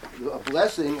a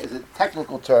blessing is a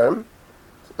technical term.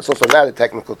 It's also not a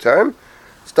technical term.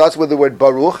 It starts with the word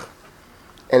Baruch,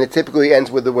 and it typically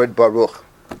ends with the word Baruch.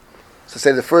 So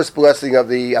say the first blessing of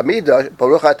the Amidah,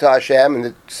 Baruch Atah Hashem, and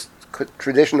the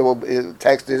traditional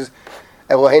text is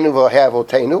Eloheinu v'Elohei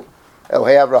Avotenu,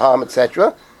 Elohei Avraham,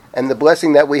 etc. And the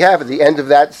blessing that we have at the end of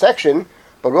that section,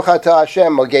 Baruch Atah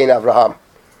Hashem Magen Avraham.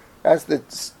 That's the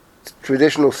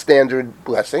traditional standard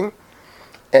blessing.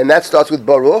 And that starts with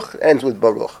Baruch, ends with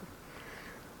Baruch.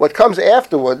 What comes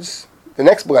afterwards, the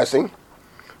next blessing,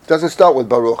 doesn't start with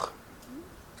Baruch.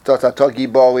 It starts Atah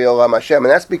Gibor Olam Hashem.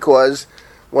 And that's because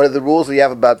one of the rules we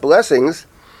have about blessings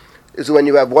is when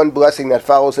you have one blessing that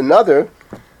follows another,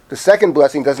 the second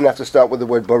blessing doesn't have to start with the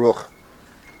word Baruch.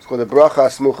 It's called the Bracha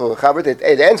Smucha L'Chavrit.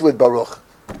 It ends with Baruch.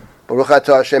 Baruch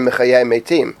Atah Hashem Mechayei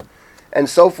Meitim. And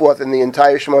so forth in the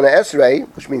entire Shemona Esrei,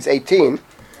 which means 18.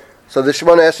 So the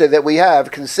Shemona Esrei that we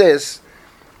have consists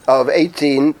of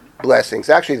 18 blessings.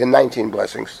 Actually, the 19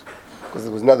 blessings, because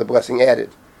there was another blessing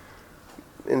added.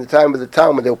 In the time of the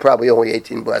Talmud, there were probably only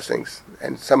 18 blessings.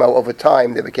 And somehow over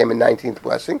time, there became a 19th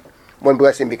blessing. One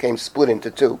blessing became split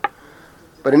into two.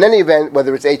 But in any event,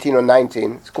 whether it's 18 or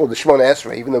 19, it's called the Shemona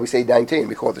Esrei. Even though we say 19,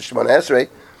 we call it the Shemona Esrei.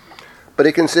 But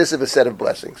it consists of a set of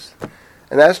blessings.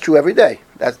 And that's true every day.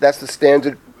 That's the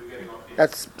standard.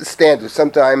 That's the standard.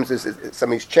 Sometimes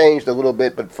something's changed a little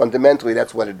bit, but fundamentally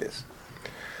that's what it is.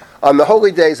 On the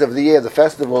holy days of the year, the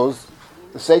festivals,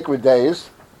 the sacred days,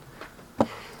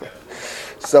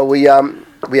 so we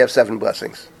have 7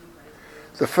 blessings.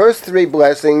 The first 3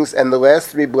 blessings and the last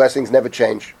 3 blessings never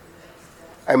change.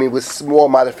 I mean, with small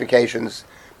modifications,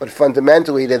 but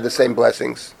fundamentally they're the same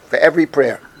blessings for every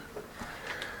prayer.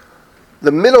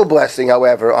 The middle blessing,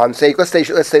 however, on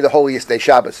let's say the holiest day,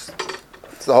 Shabbos.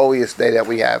 It's the holiest day that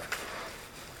we have.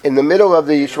 In the middle of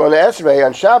the Shemona Esrei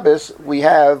on Shabbos, we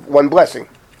have one blessing.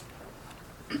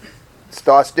 It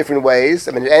starts different ways.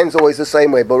 I mean, it ends always the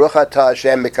same way. Baruch Atah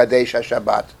Hashem Mekadesh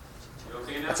HaShabbat.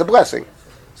 That's a blessing.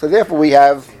 So therefore, we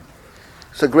have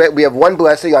one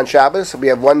blessing on Shabbos. We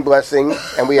have one blessing,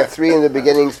 and we have 3 in the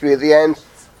beginning, 3 at the end.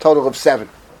 Total of 7.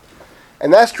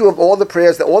 And that's true of all the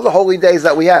prayers, all the holy days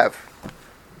that we have.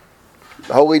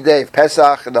 The holy day of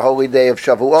Pesach, and the holy day of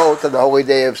Shavuot, and the holy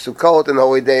day of Sukkot, and the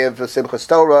holy day of Simchas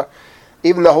Torah,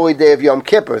 even the holy day of Yom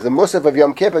Kippur. The Musaf of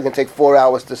Yom Kippur can take 4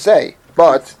 hours to say,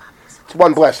 but it's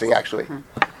one blessing actually.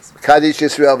 Kaddish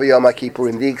Yisrael v'Yom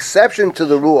HaKippurim. The exception to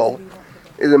the rule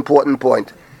is an important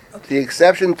point. The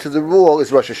exception to the rule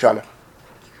is Rosh Hashanah.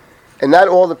 And not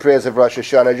all the prayers of Rosh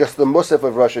Hashanah, just the Musaf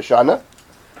of Rosh Hashanah.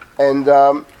 And,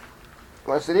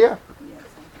 what's it here?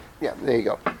 Yeah, there you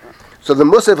go. So the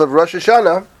Musaf of Rosh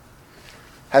Hashanah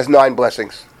has 9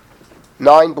 blessings.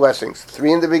 9 blessings.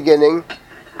 3 in the beginning,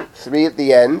 3 at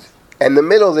the end, and in the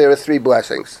middle there are 3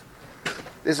 blessings.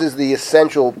 This is the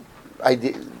essential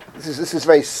idea. This is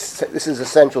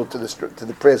essential to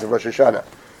the prayers of Rosh Hashanah.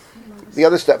 The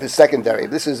other stuff is secondary.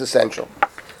 This is essential.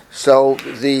 So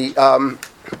the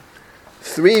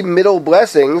 3 middle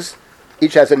blessings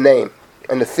each has a name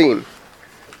and a theme.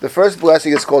 The first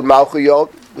blessing is called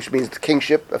Malchuyot, which means the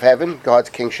kingship of heaven, God's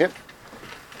kingship.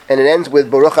 And it ends with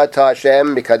Baruch Atah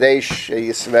Hashem, Mikadesh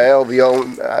Yisrael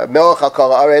v'yom, Melech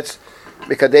HaKol Haaretz,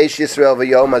 Mikadesh Yisrael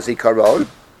v'yom HaZikaron.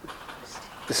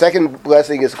 The second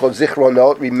blessing is called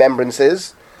Zichronot,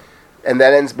 remembrances. And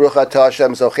that ends Baruch Atah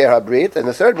Hashem Zocher HaBrit. And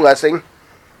the third blessing,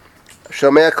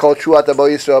 Shomer Kol Shuat Abo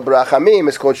Yisrael Barachamim,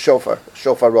 is called Shofar,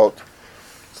 Shofarot.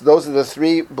 So those are the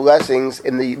 3 blessings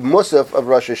in the Musaf of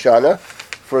Rosh Hashanah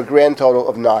for a grand total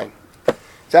of 9.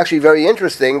 It's actually very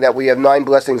interesting that we have 9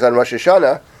 blessings on Rosh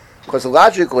Hashanah, because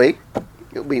logically,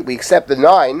 we accept the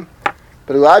 9,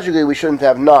 but logically we shouldn't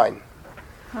have 9.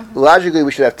 Logically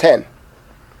we should have 10.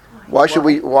 Why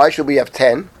should we have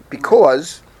 10?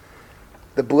 Because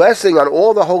the blessing on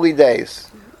all the holy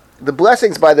days, the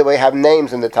blessings, by the way, have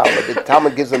names in the Talmud. The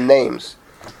Talmud gives them names.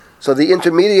 So the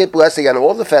intermediate blessing on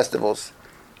all the festivals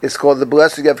is called the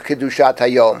blessing of Kedushat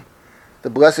Hayom, the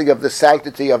blessing of the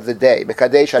sanctity of the day,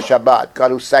 Mekadesh HaShabbat,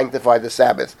 God who sanctified the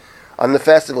Sabbath. On the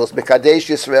festivals, Mekadesh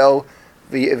Yisrael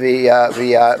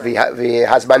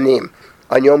v'Hazmanim.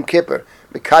 On Yom Kippur,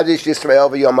 Mekadesh Yisrael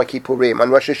v'Yom HaKippurim. On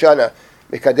Rosh Hashanah,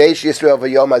 Mekadesh Yisrael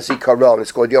v'Yom HaZikaron.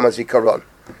 It's called Yom HaZikaron.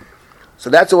 So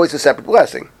that's always a separate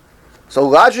blessing. So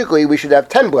logically, we should have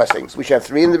 10 blessings. We should have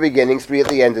 3 in the beginning, 3 at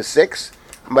the end is 6.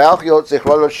 Malchiyot,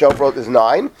 Zichronot, Shofarot is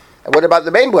 9. And what about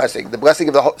the main blessing? The blessing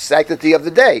of the sanctity of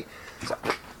the day.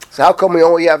 So how come we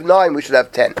only have 9? We should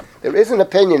have 10. There is an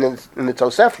opinion in the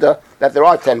Tosefta that there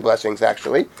are 10 blessings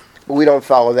actually, but we don't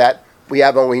follow that. We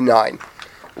have only 9.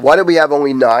 Why do we have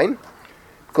only 9?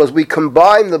 Because we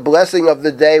combine the blessing of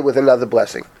the day with another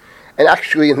blessing. And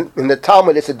actually, in the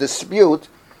Talmud, it's a dispute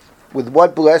with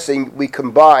what blessing we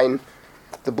combine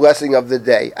the blessing of the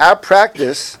day. Our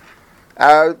practice,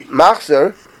 our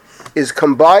machzer, is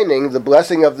combining the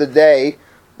blessing of the day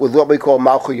with what we call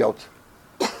malchuyot,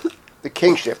 the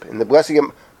kingship, and the blessing of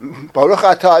Baruch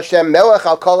atah Hashem melech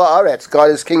al kol haaretz.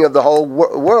 God is king of the whole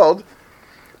world.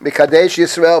 Mikadesh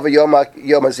Yisrael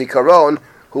v'yom hazikaron,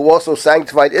 who also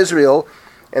sanctified Israel,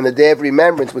 and the day of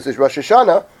remembrance, which is Rosh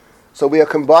Hashanah. So we are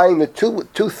combining the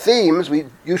two themes. We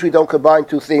usually don't combine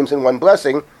two themes in one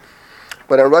blessing,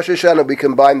 but on Rosh Hashanah we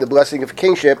combine the blessing of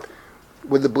kingship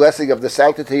with the blessing of the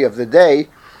sanctity of the day,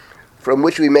 from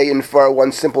which we may infer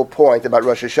one simple point about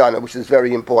Rosh Hashanah, which is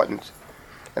very important.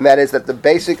 And that is that the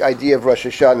basic idea of Rosh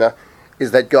Hashanah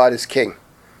is that God is king.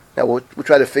 Now we'll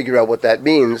try to figure out what that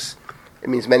means. It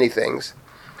means many things.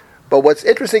 But what's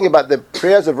interesting about the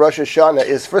prayers of Rosh Hashanah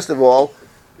is, first of all,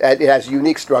 that it has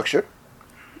unique structure,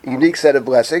 a unique set of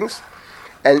blessings.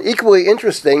 And equally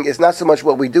interesting is not so much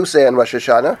what we do say on Rosh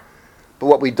Hashanah, but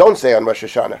what we don't say on Rosh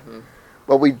Hashanah. Mm-hmm.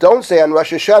 What we don't say on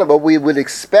Rosh Hashanah, but we would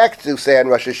expect to say on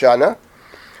Rosh Hashanah,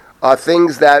 are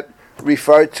things that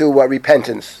refer to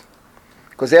repentance.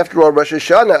 Because after all, Rosh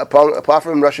Hashanah, apart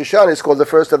from Rosh Hashanah, is called the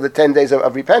first of the 10 days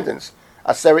of repentance,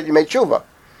 Aseret Yemei Tshuva.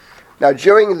 Now,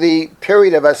 during the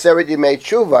period of Aseret Yemei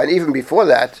Tshuva, and even before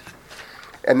that,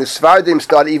 and the Sfardim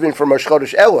started even from Rosh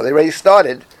Chodesh Elul, they already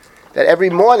started, that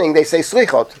every morning they say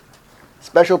Slichot,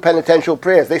 special penitential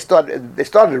prayers. They started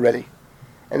already.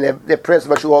 And their prayers are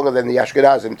much longer than the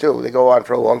Ashkenazim, too. They go on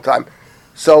for a long time.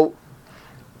 So,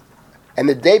 and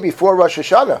the day before Rosh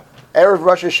Hashanah, Erev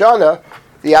Rosh Hashanah,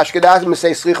 the Ashkenazim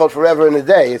say Slichot forever in a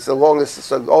day. It's the longest,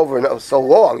 so over and so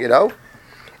long, you know.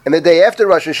 And the day after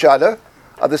Rosh Hashanah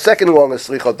are the second longest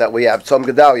Slichot that we have, Tzom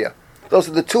Gedalia. Those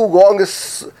are the two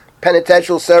longest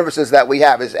penitential services that we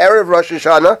have. Is Erev Rosh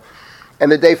Hashanah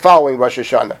and the day following Rosh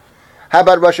Hashanah. How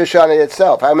about Rosh Hashanah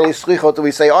itself? How many Slichot do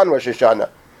we say on Rosh Hashanah?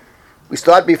 We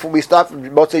start from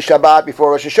Motzei Shabbat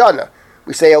before Rosh Hashanah.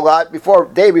 We say a lot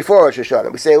day before Rosh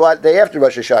Hashanah. We say a lot day after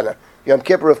Rosh Hashanah. Yom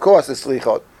Kippur, of course, is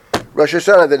Slichot. Rosh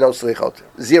Hashanah, there are no Slichot.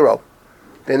 Zero.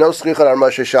 There are no Slichot on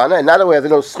Rosh Hashanah. And not only are there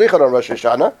no Slichot on Rosh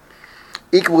Hashanah,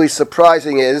 equally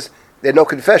surprising is there are no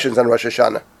confessions on Rosh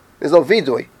Hashanah. There's no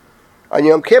Vidui. On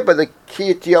Yom Kippur, the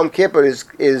key to Yom Kippur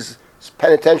is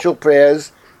penitential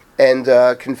prayers and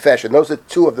confession. Those are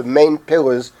two of the main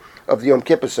pillars of the Yom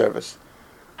Kippur service.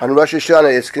 On Rosh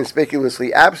Hashanah, it's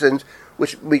conspicuously absent,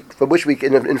 from which we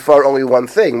can infer only one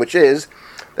thing, which is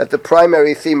that the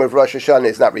primary theme of Rosh Hashanah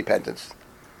is not repentance.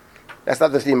 That's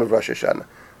not the theme of Rosh Hashanah.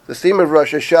 The theme of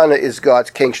Rosh Hashanah is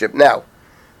God's kingship. Now,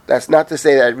 that's not to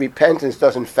say that repentance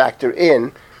doesn't factor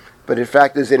in, but it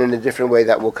factors in a different way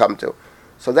that we'll come to.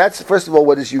 So that's, first of all,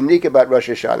 what is unique about Rosh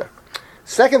Hashanah.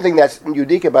 Second thing that's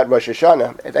unique about Rosh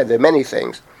Hashanah, and there are many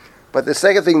things, but the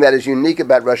second thing that is unique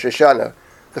about Rosh Hashanah,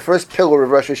 the first pillar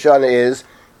of Rosh Hashanah is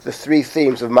the three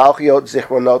themes of Malchiot,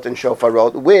 Zichronot, and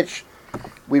Shofarot, which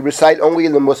we recite only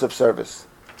in the Musaf service.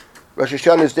 Rosh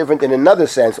Hashanah is different in another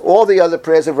sense. All the other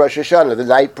prayers of Rosh Hashanah, the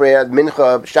night prayer,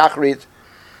 Mincha, Shachrit,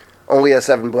 only has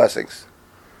 7 blessings.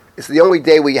 It's the only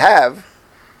day we have,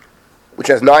 which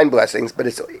has 9 blessings, but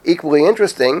it's equally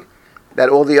interesting that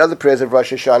all the other prayers of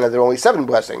Rosh Hashanah, there are only 7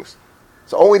 blessings.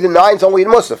 So only the 9's only in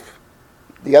Musaf.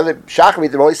 The other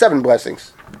Shachrit, there are only 7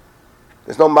 blessings.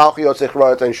 There's no Malchiot,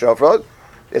 Zichronot, and Shofrot.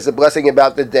 There's a blessing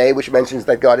about the day which mentions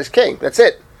that God is king. That's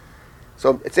it.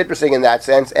 So it's interesting in that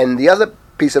sense. And the other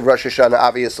piece of Rosh Hashanah,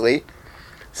 obviously,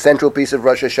 central piece of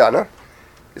Rosh Hashanah,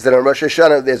 is that on Rosh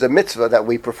Hashanah there's a mitzvah that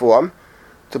we perform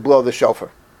to blow the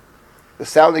shofar. The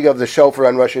sounding of the shofar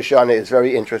on Rosh Hashanah is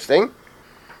very interesting.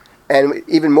 And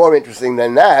even more interesting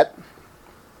than that,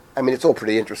 I mean, it's all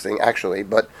pretty interesting, actually,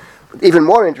 but even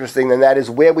more interesting than that is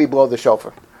where we blow the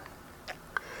shofar.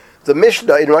 The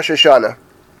Mishnah in Rosh Hashanah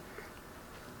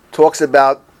talks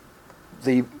about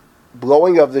the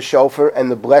blowing of the shofar and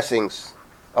the blessings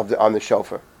on the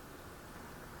shofar.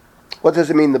 What does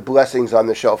it mean, the blessings on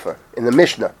the shofar? In the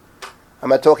Mishnah. I'm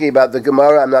not talking about the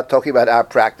Gemara, I'm not talking about our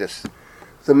practice.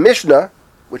 The Mishnah,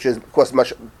 which is, of course,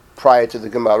 much prior to the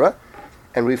Gemara,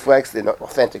 and reflects the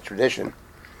authentic tradition,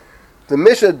 the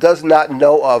Mishnah does not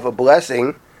know of a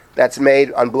blessing that's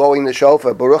made on blowing the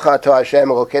shofar. Baruch atah Hashem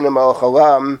Elokeinu melech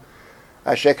haolam,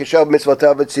 asher kishov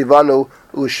mitzvotav v'tzivanu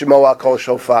u'shmoa kol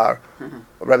shofar.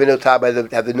 Rabbi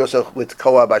Notab have the nusach with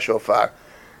koah b'shofar.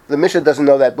 The Mishnah doesn't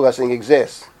know that blessing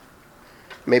exists.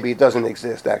 Maybe it doesn't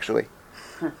exist, actually.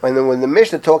 When the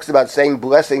Mishnah talks about saying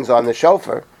blessings on the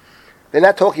shofar, they're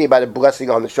not talking about a blessing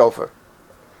on the shofar.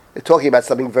 They're talking about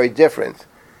something very different.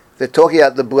 They're talking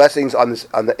about the blessings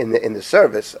in the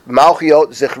service. Malchiot,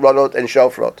 Zichronot, and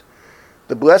Shofrot.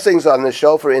 The blessings on the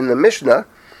shofar in the Mishnah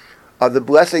are the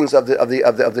blessings of the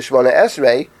Shemona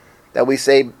Esrei that we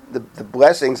say the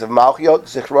blessings of Malchiot,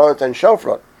 Zichronot, and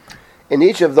Shofrot. In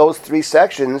each of those three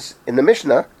sections in the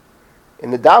Mishnah,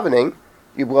 in the davening,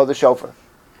 you blow the shofar.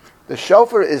 The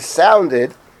shofar is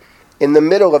sounded in the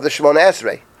middle of the Shemona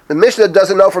Esrei. The Mishnah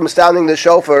doesn't know from sounding the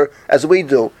shofar as we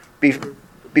do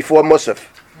before Musaf.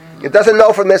 It doesn't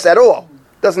know from this at all.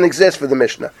 It doesn't exist for the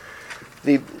Mishnah.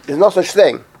 There's no such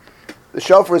thing. The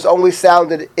shofar is only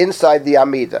sounded inside the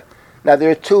Amidah. Now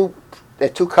there are two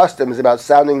customs about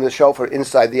sounding the shofar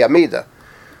inside the Amidah.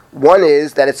 One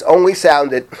is that it's only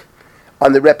sounded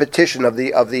on the repetition of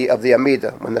the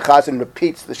Amidah. When the Chazan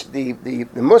repeats the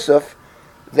Musaf,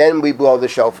 then we blow the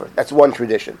shofar. That's one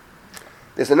tradition.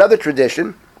 There's another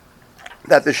tradition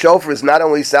that the shofar is not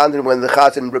only sounded when the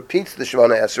Chazan repeats the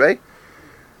Shemona Esrei,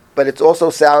 but it's also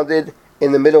sounded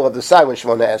in the middle of the silent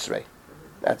Shemona Esrei.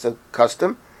 That's a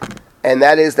custom. And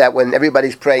that is that when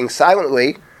everybody's praying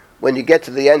silently, when you get to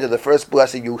the end of the first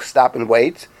blessing, you stop and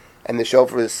wait, and the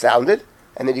shofar is sounded,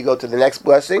 and then you go to the next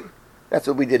blessing. That's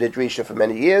what we did at Risha for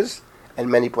many years, and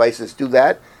many places do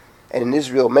that. And in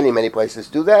Israel, many places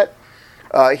do that.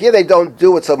 Here they don't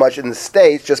do it so much in the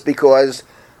States, just because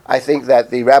I think that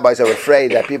the rabbis are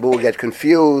afraid that people will get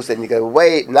confused, and you got to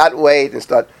wait, not wait, and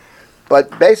start.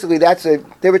 But basically,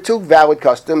 there were two valid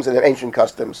customs, and they're ancient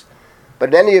customs. But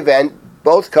in any event,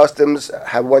 both customs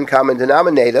have one common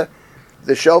denominator.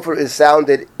 The shofar is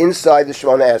sounded inside the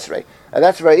Shemona Esrei. And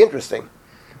that's very interesting.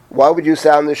 Why would you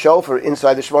sound the shofar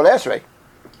inside the Shemona Esrei?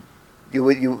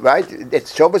 Right?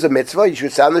 Shofar's a mitzvah. You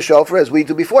should sound the shofar as we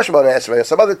do before Shemona Esrei or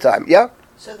some other time. Yeah?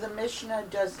 So the Mishnah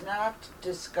does not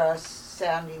discuss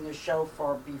sounding the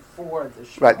shofar before the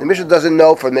Shemona. Right. The Mishnah doesn't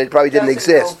know from it. It probably didn't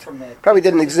exist. Probably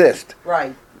didn't exist.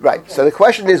 Right. Right. Okay. So the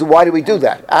question is, why do we do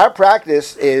that? Our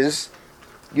practice is,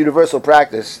 universal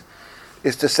practice,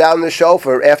 is to sound the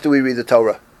shofar after we read the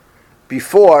Torah,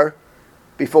 before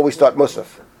we start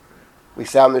Musaf. We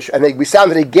sound and then we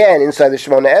sound it again inside the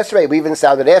Shemona Esrei. We even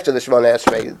sound it after the Shemona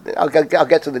Esrei. I'll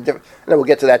get to the different. No, we'll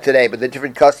get to that today. But the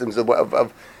different customs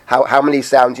of how many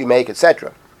sounds you make,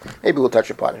 etc. Maybe we'll touch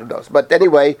upon it. Who knows? But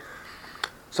anyway,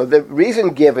 so the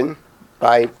reason given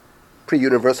by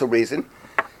pre-universal reason,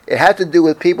 it had to do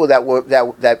with people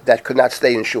that could not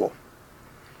stay in shul.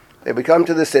 They would come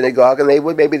to the synagogue, and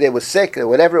maybe they were sick or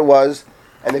whatever it was,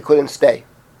 and they couldn't stay.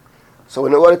 So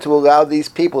in order to allow these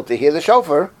people to hear the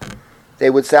shofar, they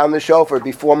would sound the shofar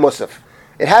before Musaf.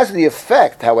 It has the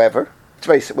effect, however,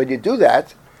 when you do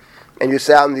that, and you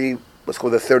sound what's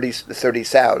called the 30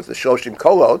 sounds, the Shoshim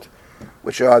Kolot,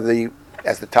 which are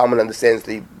as the Talmud understands,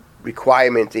 the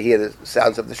requirement to hear the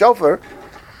sounds of the shofar.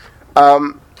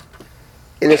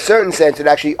 In a certain sense, it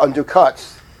actually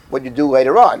undercuts what you do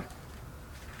later on,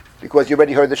 because you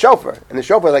already heard the shofar, and the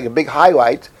shofar is like a big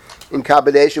highlight in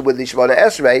combination with the Shemona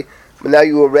Esrei. But now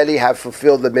you already have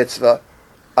fulfilled the mitzvah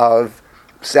of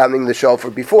sounding the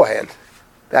shofar beforehand.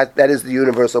 That is the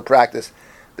universal practice.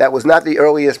 That was not the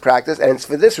earliest practice, and it's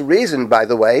for this reason, by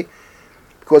the way,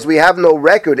 because we have no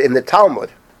record in the Talmud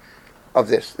of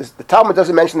this. The Talmud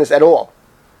doesn't mention this at all,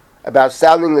 about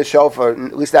sounding the shofar,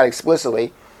 at least not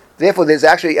explicitly. Therefore, there's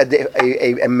actually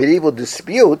a medieval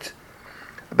dispute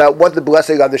about what the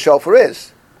blessing on the shofar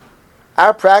is.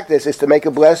 Our practice is to make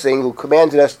a blessing who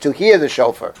commanded us to hear the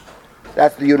shofar.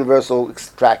 That's the universal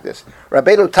practice.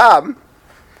 Rabbeinu Tam,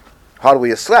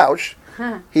 hardly a slouch,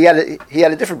 he had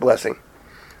a different blessing,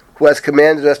 who has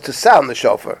commanded us to sound the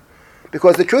shofar.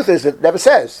 Because the truth is, it never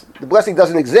says. The blessing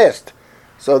doesn't exist.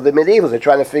 So the medievals are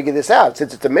trying to figure this out.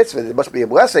 Since it's a mitzvah, there must be a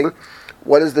blessing.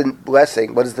 What is the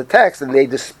blessing? What is the text? And they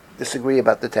disagree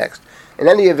about the text. In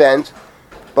any event,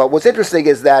 but what's interesting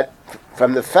is that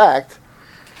from the fact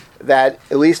that,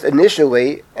 at least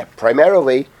initially,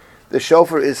 primarily, the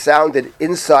shofar is sounded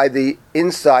inside the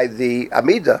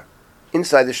Amidah,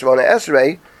 inside the Shemona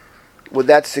Esrei, what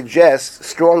that suggests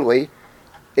strongly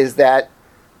is that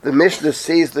the Mishnah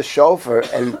sees the shofar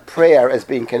and prayer as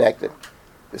being connected.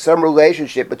 There's some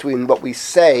relationship between what we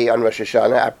say on Rosh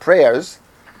Hashanah, our prayers,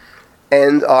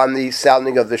 and on the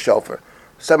sounding of the shofar.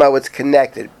 Somehow it's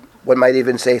connected. One might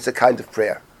even say it's a kind of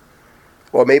prayer.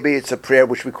 Or maybe it's a prayer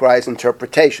which requires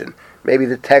interpretation. Maybe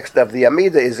the text of the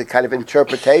Amidah is a kind of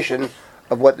interpretation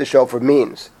of what the shofar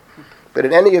means. But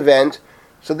in any event,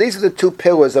 so these are the two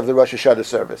pillars of the Rosh Hashanah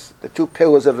service. The two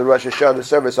pillars of the Rosh Hashanah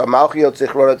service are Malchiot,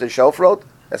 Zichronot, and Shofrot.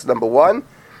 That's number one.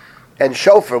 And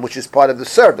shofar, which is part of the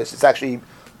service. It's actually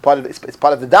part of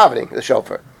the davening, the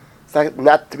shofar. It's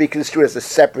not to be construed as a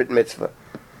separate mitzvah,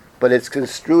 but it's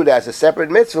construed as a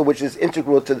separate mitzvah which is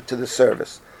integral to the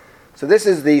service. So this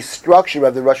is the structure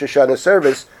of the Rosh Hashanah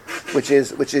service, which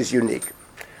is unique.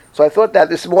 So I thought that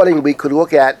this morning we could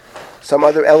look at some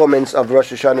other elements of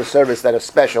Rosh Hashanah service that are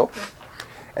special.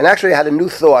 And actually I had a new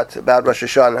thought about Rosh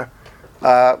Hashanah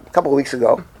a couple of weeks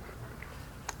ago.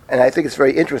 And I think it's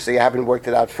very interesting. I haven't worked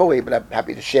it out fully, but I'm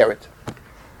happy to share it.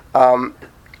 Let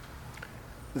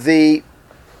me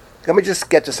just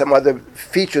get to some other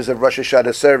features of Rosh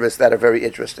Hashanah service that are very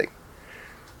interesting.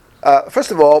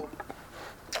 First of all,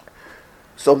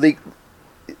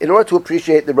 in order to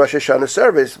appreciate the Rosh Hashanah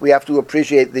service, we have to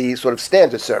appreciate the sort of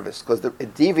standard service, because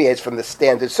it deviates from the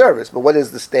standard service. But what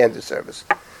is the standard service?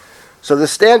 So the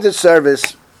standard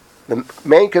service, the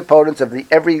main components of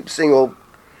every single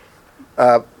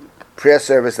prayer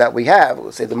service that we have,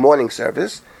 let's say the morning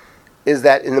service, is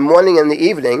that in the morning and the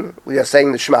evening, we are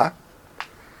saying the Shema,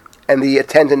 and the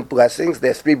attendant blessings.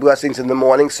 There's 3 blessings in the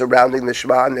morning surrounding the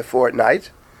Shema, and there are 4 at night.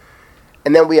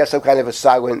 And then we have some kind of a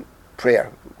silent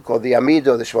prayer called the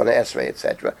Amidah, the Shemona Esrei,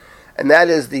 etc. And that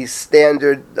is the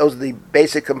standard, those are the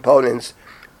basic components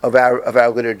of our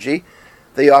liturgy.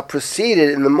 They are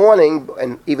preceded in the morning,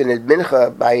 and even in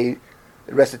Mincha, by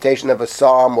the recitation of a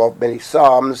psalm or many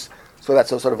psalms. So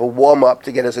that's a sort of a warm-up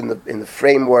to get us in the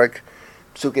framework,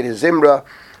 Psukei Zimra.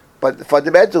 But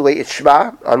fundamentally, it's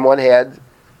Shema on one hand,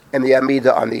 and the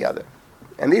Amidah on the other.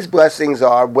 And these blessings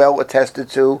are well attested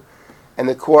to, and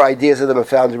the core ideas of them are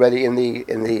found already in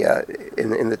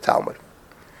the Talmud.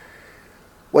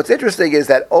 What's interesting is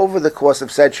that over the course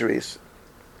of centuries,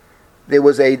 there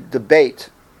was a debate,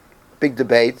 big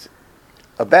debate,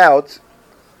 about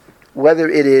whether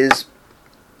it is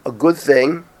a good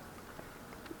thing,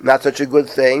 not such a good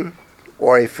thing,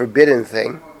 or a forbidden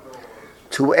thing,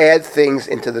 to add things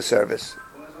into the service.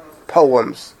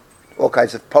 Poems, all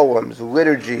kinds of poems,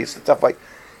 liturgies, stuff like.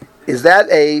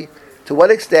 To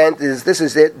what extent this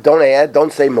is it? Don't add,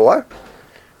 don't say more.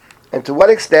 And to what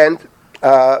extent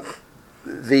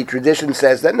the tradition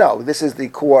says that no, this is the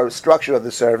core structure of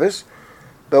the service,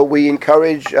 but we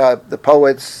encourage the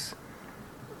poets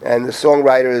and the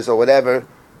songwriters or whatever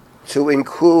to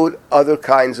include other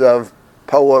kinds of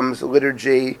poems,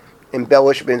 liturgy,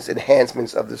 embellishments,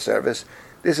 enhancements of the service.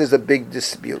 This is a big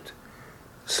dispute.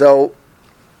 So,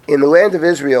 in the land of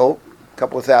Israel, a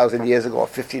couple of thousand years ago, or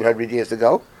 1,500 years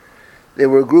ago, there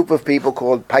were a group of people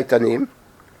called Paitanim,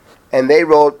 and they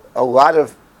wrote a lot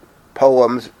of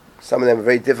poems. Some of them are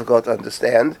very difficult to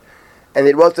understand, and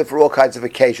they wrote them for all kinds of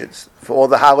occasions. For all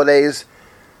the holidays,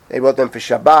 they wrote them for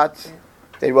Shabbat,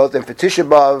 they wrote them for Tisha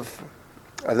B'Av.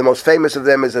 The most famous of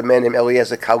them is a man named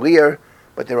Eliezer Kalir,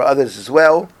 but there are others as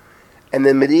well. And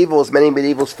then many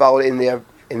medievals followed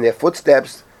in their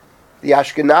footsteps. The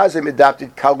Ashkenazim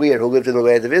adopted Kalir, who lived in the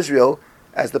land of Israel,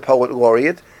 as the poet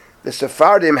laureate. The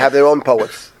Sephardim have their own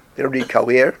poets. They don't read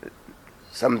Kalir.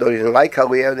 Some don't even like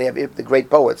Kalir. They have the great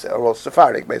poets, are all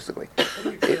Sephardic, basically.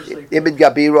 Ibn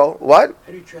Gabiro. What?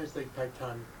 How do you translate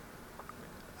Paitan?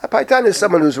 A Paitan is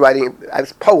someone who's writing,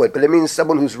 as poet, but it means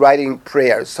someone who's writing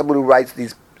prayers, someone who writes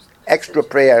these extra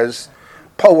prayers,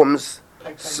 poems.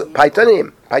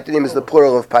 Paitanim. Paitanim is the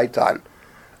plural of Paitan.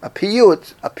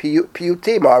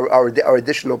 Piyutim are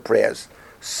additional prayers,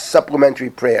 supplementary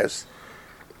prayers.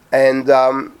 And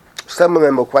some of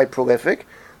them are quite prolific.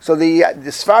 So the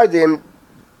Sephardim,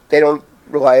 they don't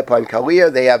rely upon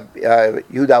Kalir. They have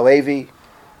Yehuda Levi,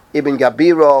 Ibn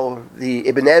Gabiro, the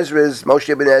Ibn Ezras, Moshe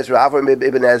Ibn Ezra, Avram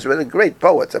Ibn Ezra, they're great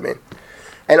poets,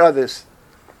 and others.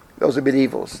 Those are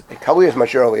medievals. And Kalir is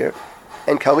much earlier.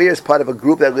 And Kalir is part of a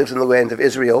group that lives in the land of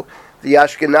Israel. The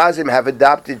Ashkenazim have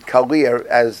adopted Kalir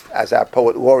as our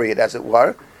poet laureate, as it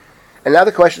were. And now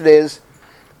the question is,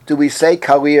 do we say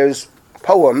Kalir's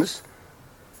poems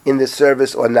in this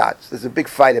service or not? There's a big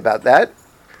fight about that.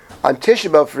 On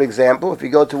Tisha B'Av, for example, if you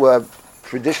go to a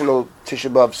traditional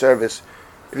Tisha B'Av service,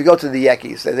 if you go to the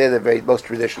Yekis, they're the very most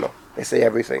traditional. They say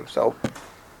everything. So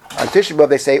on Tisha B'Av,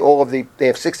 they say they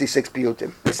have 66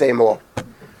 piyutim. They say them all.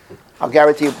 I'll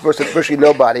guarantee you, virtually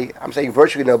nobody, I'm saying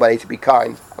virtually nobody to be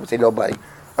kind, I would say nobody,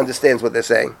 understands what they're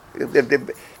saying.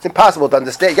 It's impossible to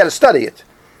understand. You got to study it.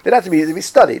 They have to be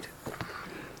studied.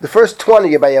 The first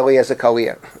 20 are by Eliezer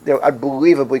Kalir. They're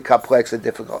unbelievably complex and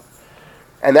difficult.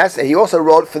 And he also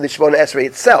wrote for the Shemona Esrei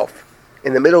itself.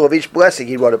 In the middle of each blessing,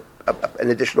 he wrote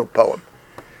an additional poem.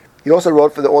 He also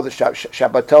wrote for all the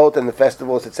Shabbatot and the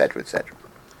festivals, etc., etc.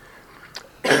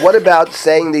 What about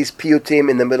saying these piyutim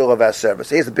in the middle of our service?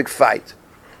 Here's a big fight.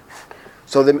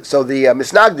 So the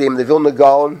Misnagdim, the Vilna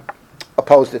Gaon,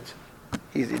 opposed it.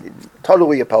 He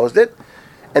totally opposed it.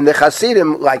 And the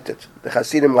Hasidim liked it. The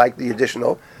Hasidim liked the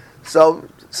additional. So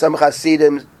some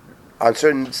Hasidim, on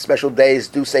certain special days,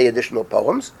 do say additional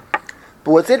poems.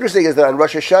 But what's interesting is that on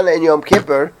Rosh Hashanah and Yom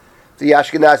Kippur, the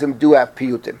Ashkenazim do have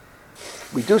piyutim.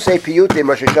 We do say piyutim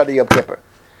Rosh Hashanah Yom Kippur.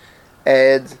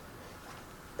 And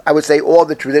I would say all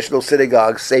the traditional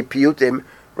synagogues say piyutim,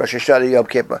 Rosh Hashanah, Yom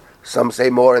Kippur. Some say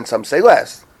more and some say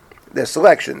less. There's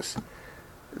selections.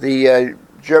 The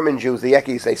German Jews, the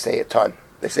Yekis, they say a ton.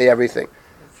 They say everything.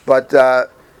 But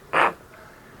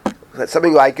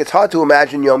something like, it's hard to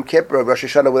imagine Yom Kippur or Rosh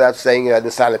Hashanah without saying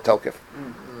Nisan Tokef.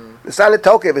 Nisan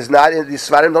Tokef is not, the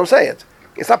Svarim don't say it.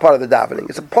 It's not part of the davening.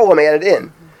 It's a poem added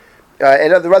in.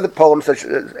 And there are other poems such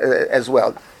as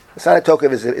well. Nisan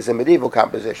Tokef is a medieval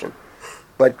composition.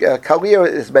 But Kalir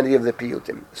is many of the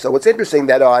piyutim. So it's interesting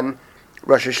that on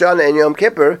Rosh Hashanah and Yom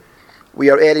Kippur, we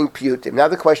are adding piyutim. Now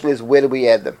the question is, where do we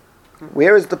add them?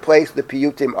 Where is the place the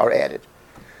piyutim are added?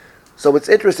 So it's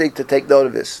interesting to take note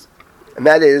of this. And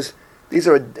that is, these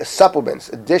are supplements,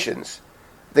 additions.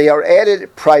 They are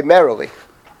added primarily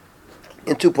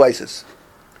in two places.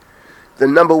 The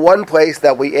number one place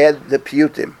that we add the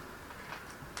piyutim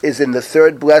is in the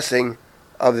third blessing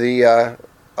of the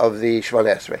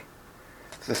Shemona Esrei.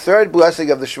 The third blessing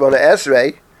of the Shemona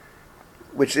Esrei,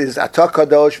 which is Atah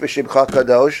Kadosh v'Shimcha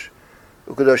Kadosh,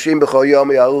 U'Kadoshim b'Chol Yom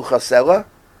Yaru Chasela,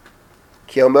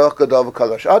 Ki Omer Kadosh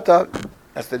v'Kadosh Ata.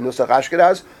 That's the Nusach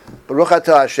Ashkenaz. Baruch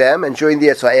Atah Hashem, and during the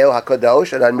Yisrael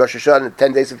HaKadosh, and on Rosh Hashanah,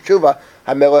 10 days of Tshuva,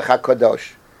 HaMelech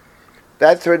HaKadosh.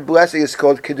 That third blessing is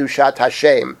called Kedushat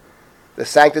Hashem, the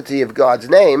sanctity of God's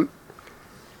name.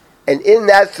 And in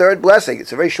that third blessing,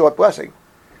 it's a very short blessing,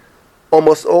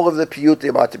 almost all of the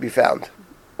piyutim are to be found.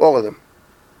 All of them,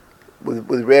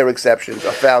 with rare exceptions,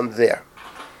 are found there.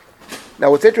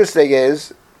 Now what's interesting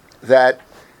is that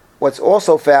what's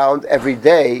also found every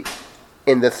day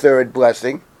in the third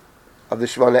blessing of the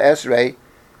Shemona Esrei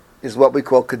is what we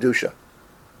call Kedusha.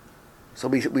 So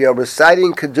we are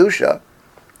reciting Kedusha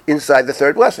inside the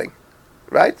third blessing,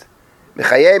 right?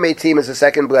 Mechayei Meitim is the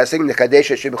second blessing,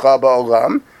 Nekadesh Shimcha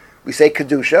Ba'olam. We say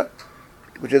Kedusha,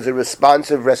 which is a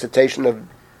responsive recitation of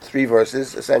 3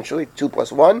 verses, essentially, 2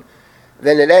 plus 1.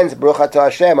 Then it ends, Baruch Atah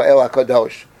Hashem El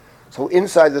HaKadosh. So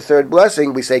inside the third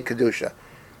blessing, we say Kedusha.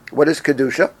 What is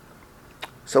Kedusha?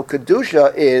 So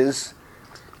Kedusha is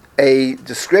a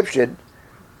description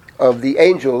of the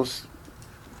angels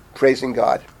praising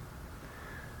God.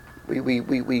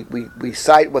 We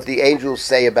cite what the angels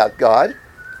say about God,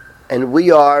 and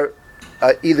we are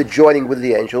either joining with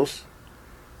the angels,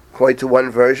 according to one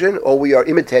version, or we are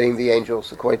imitating the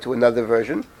angels, according to another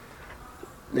version.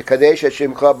 Just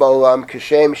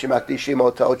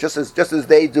as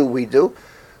they do, we do.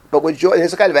 But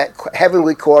there's a kind of a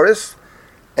heavenly chorus,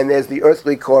 and there's the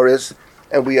earthly chorus,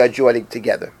 and we are joining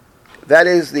together. That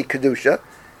is the Kedusha,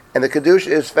 and the Kedusha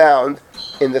is found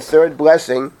in the third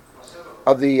blessing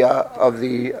of the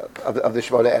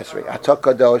Shemona Esrei. Atah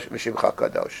Kadosh v'Shimcha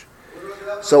Kadosh.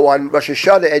 So on Rosh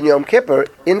Hashanah and Yom Kippur,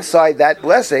 inside that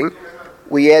blessing,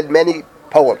 we add many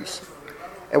poems.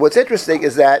 And what's interesting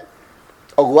is that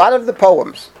a lot of the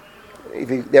poems,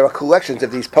 there are collections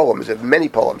of these poems, of many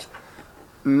poems.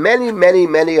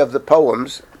 Many of the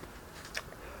poems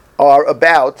are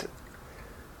about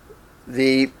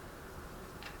the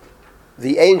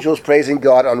angels praising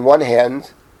God on one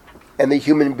hand and the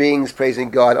human beings praising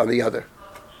God on the other.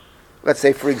 Let's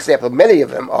say, for example, many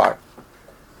of them are.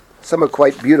 Some are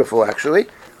quite beautiful, actually.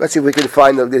 Let's see if we can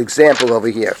find an example over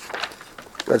here.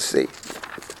 Let's see.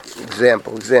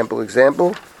 Example. Just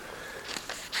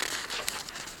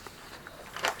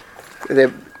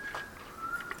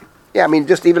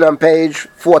even on page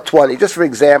 420, just for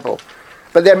example.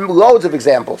 But there are loads of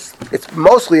examples. It's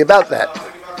mostly about that.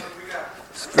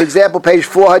 For example, page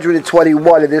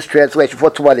 421 in this translation,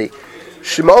 420.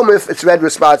 Shemo, it's read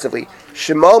responsively.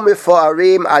 Shemo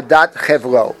mifarim adat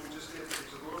chevro.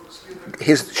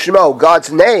 His Shemo,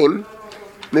 God's name,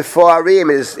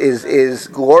 mifarim is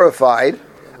glorified.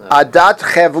 Adat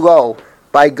chevro,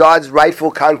 by God's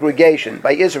rightful congregation,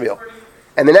 by Israel.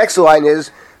 And the next line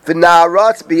is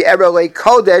v'na'arat bi'erelei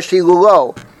kodesh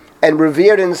hilulo, and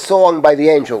revered in song by the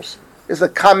angels. This is a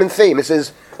common theme. This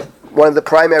is one of the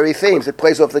primary themes. It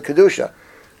plays off the Kedusha.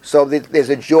 So there's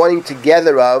a joining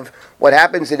together of what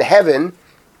happens in heaven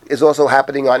is also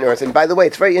happening on earth. And by the way,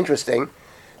 it's very interesting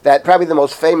that probably the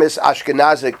most famous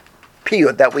Ashkenazic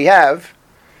piyut that we have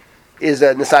is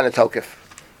Nisan Tokef.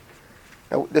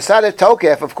 Now, Nisan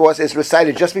Tokef, of course, is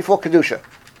recited just before Kedusha.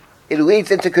 It leads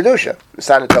into Kedusha,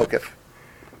 Nisan Tokef.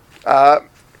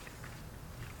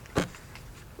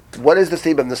 What is the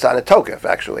theme of Nisan Tokef,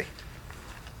 actually?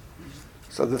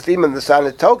 So the theme of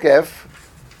Nisan Tokef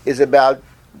is about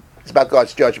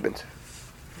God's judgment.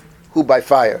 Who by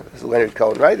fire? This is Leonard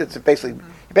Cohen, right? It's basically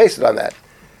based it on that.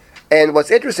 And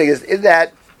what's interesting is in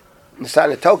that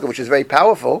Nisan Tokef, which is very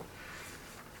powerful,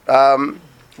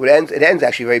 It ends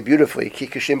actually very beautifully. Ki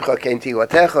kashimcha kein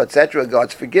tilatecha, etc.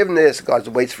 God's forgiveness. God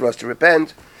waits for us to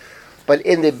repent. But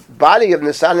in the body of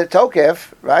Nisan and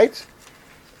Tokef, right?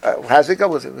 How's it go?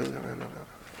 Was it?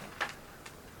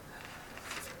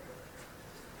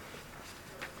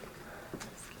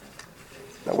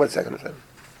 Now, 1 second.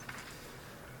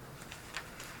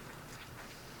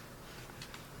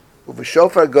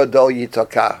 Uv'shofar gadol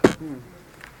yitaka.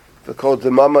 Called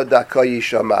the mama daka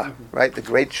yishama. Right? The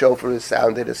great shofar is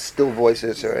sounded, a still voice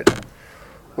is heard.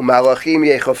 U'malachim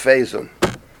yechofezun.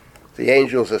 The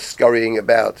angels are scurrying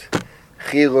about.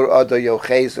 Chilur ado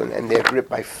yochezun, and they're gripped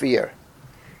by fear.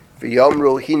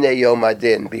 V'yomru hine yom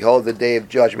adin. Behold, the day of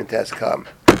judgment has come.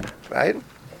 Right?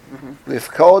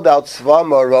 Lifkod al tzva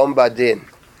morom badin.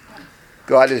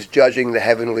 God is judging the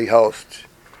heavenly host.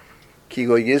 Ki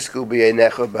lo yisku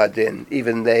b'einecha badin.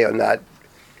 Even they are not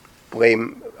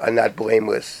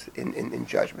blameless in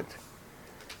judgment.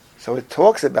 So it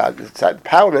talks about the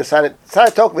power of the Sanat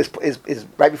Tokef is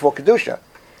right before Kedusha.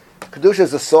 Kedusha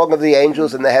is the song of the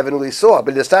angels and the heavenly song.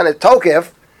 But the Sanat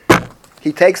Tokef,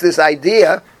 he takes this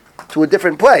idea to a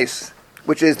different place,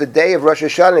 which is the day of Rosh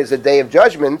Hashanah is the day of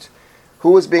judgment.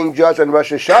 Who is being judged on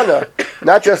Rosh Hashanah?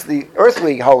 Not just the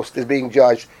earthly host is being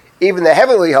judged, even the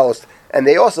heavenly host, and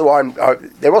they also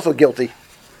they're also guilty.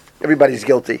 Everybody's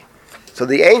guilty. So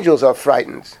the angels are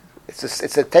frightened.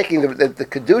 It's taking the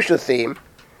Kedusha theme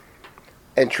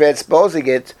and transposing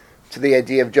it to the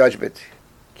idea of judgment.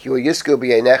 Even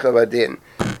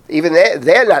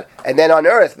they're not. And then on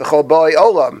earth, and the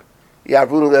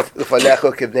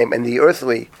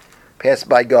earthly pass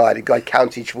by God, and God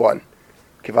counts each one.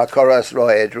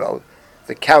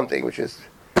 The counting, which is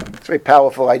a very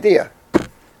powerful idea.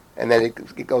 And then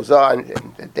it goes on,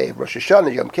 and the day of Rosh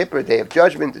Hashanah, Yom Kippur, day of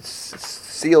judgment, it's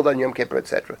sealed on Yom Kippur,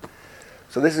 etc.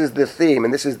 So this is the theme,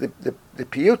 and this is the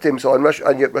piyutim. So on Rosh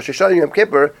Hashanah, Yom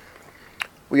Kippur,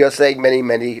 we are saying many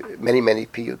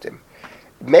piyutim.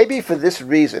 Maybe for this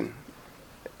reason,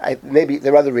 maybe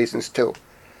there are other reasons too,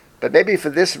 but maybe for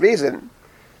this reason,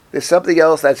 there's something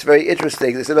else that's very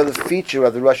interesting. There's another feature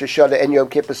of the Rosh Hashanah and Yom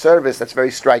Kippur service that's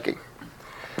very striking.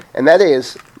 And that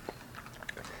is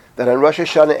that on Rosh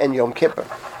Hashanah and Yom Kippur,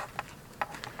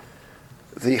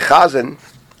 the Chazan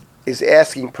is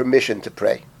asking permission to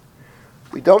pray.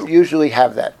 We don't usually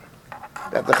have that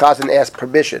the Chazan asks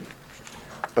permission.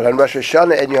 But on Rosh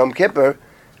Hashanah and Yom Kippur,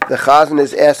 the Chazan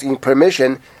is asking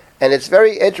permission, and it's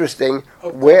very interesting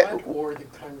where... God or the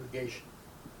congregation?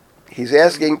 He's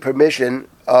asking permission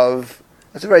of...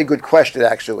 That's a very good question,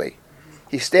 actually.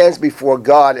 He stands before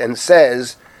God and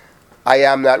says, I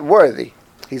am not worthy.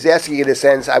 He's asking in a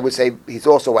sense, I would say, he's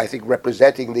also, I think,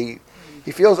 representing the...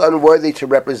 He feels unworthy to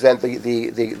represent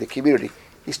the community.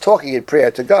 He's talking in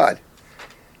prayer to God.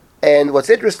 And what's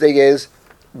interesting is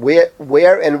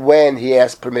where and when he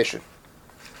asks permission.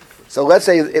 So let's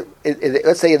say in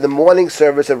the morning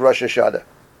service of Rosh Hashanah,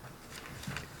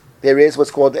 there is what's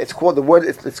called a reshut,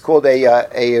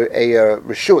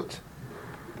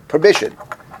 permission.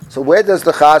 So where does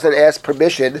the Chazan ask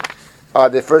permission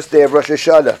on the first day of Rosh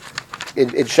Hashanah in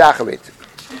Shacharit?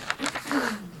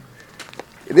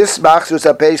 This Machzor is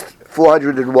on page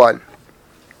 401.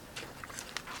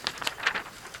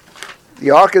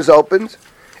 The ark is opened.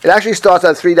 It actually starts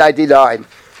on 399.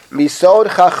 Misod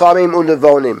chachamim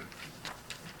unevonim.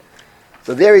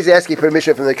 So there he's asking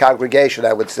permission from the congregation,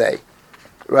 I would say.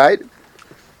 Right?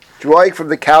 Drawing from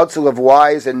the counsel of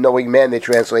wise and knowing men, they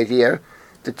translate here,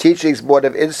 the teachings born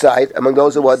of insight among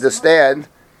those who understand,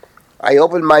 I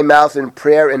open my mouth in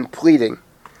prayer and pleading,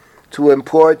 to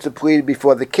implore, to plead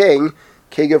before the King,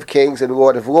 King of kings and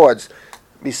Lord of lords.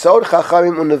 Misod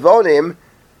chachamim unevonim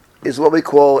is what we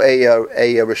call a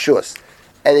reshus.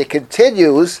 And it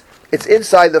continues, it's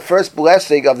inside the first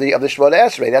blessing of the Shemona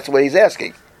Esrei. That's what he's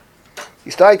asking.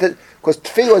 He's starting to, because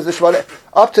Tefillot is the Shemona,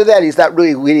 up to that he's not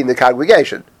really leading the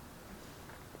congregation.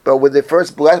 But with the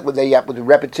first with the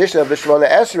repetition of the Shemona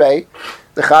Esrei,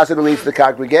 the Chazan leads the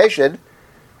congregation.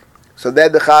 So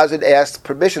then the Chazan asks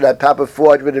permission on top of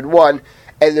 401,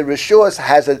 and the reshus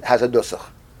has a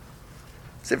nusach.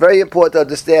 It's very important to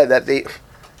understand that the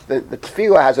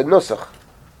tefillah has a nusach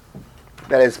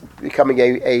that is becoming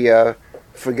a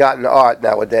forgotten art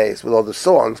nowadays with all the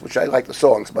songs, which I like the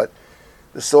songs, but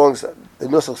the songs, the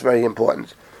nusach is very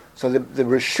important. So the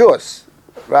reshus,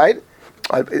 right?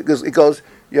 It goes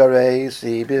Yorei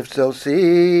si bifso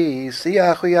si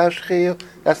siachu yashchil.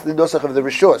 That's the nusach of the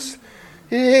reshus.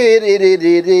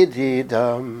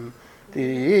 Dum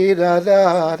di da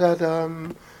da da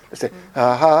dum. That's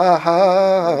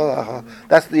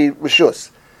the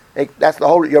reshus. That's the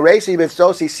whole Yoresi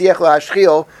Bifsosi Siech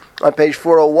La'ashchil on page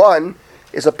 401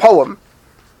 is a poem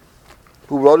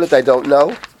Who wrote it, I don't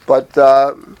know, but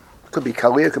could be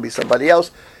Kalir, could be somebody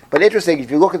else. But interesting, if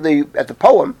you look at the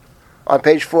poem on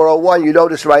page 401, you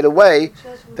notice right away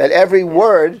that every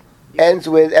word ends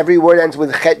with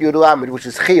Chet Yud Lamed, which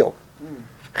is Chil.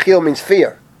 Chil means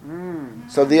fear.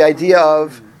 So the idea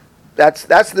of that's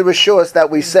the Rishus that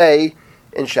we say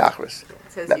in Shachris. It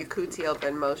says Yekutiel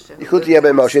ben Moshe. Yekutiel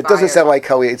ben Moshe. It doesn't sound like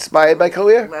Kalir. Inspired by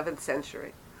Kalir? 11th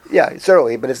century. Yeah, it's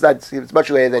early, but it's not. It's much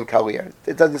later than Kalir.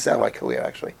 It doesn't sound like Kalir,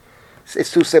 actually. It's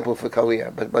too simple for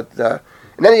Kalir. But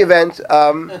in any event,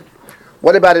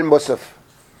 what about in Musaf?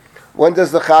 When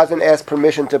does the Chazan ask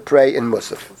permission to pray in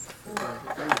Musaf?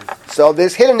 So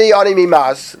there's Hinani Ani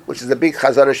Mimaz, which is a big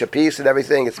Chazanish piece and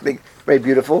everything. It's big, very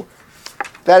beautiful.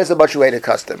 That is a much later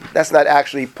custom. That's not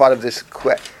actually part of this.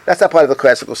 That's not part of the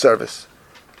classical service.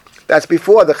 That's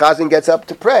before the Chazan gets up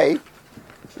to pray.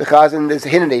 The Chazan is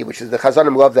Hinani, which is the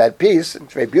Chazanim love that piece.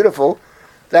 It's very beautiful.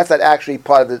 That's not actually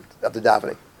part of the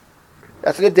davening.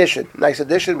 That's an addition, nice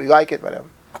addition. We like it, whatever.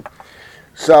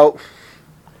 So,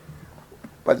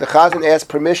 but the Chazan asks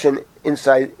permission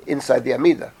inside the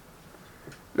Amidah.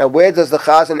 Now, where does the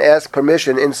Chazan ask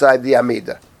permission inside the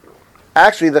Amidah?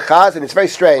 Actually, the Chazan, it's very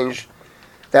strange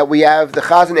that we have the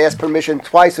Chazan ask permission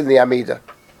twice in the Amidah.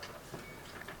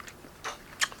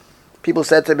 People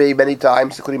said to me many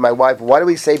times, including my wife, why do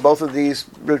we say both of these?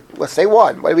 Let's say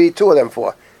one. Why do we need two of them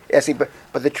for?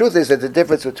 But the truth is there's a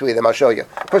difference between them. I'll show you.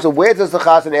 First of all, where does the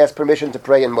Chazan ask permission to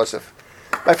pray in Musaf?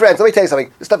 My friends, let me tell you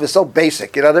something. This stuff is so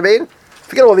basic, you know what I mean?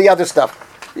 Forget all the other stuff.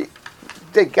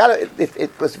 They gotta,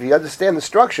 if you understand the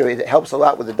structure, it helps a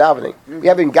lot with the davening. We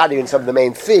haven't got even some of the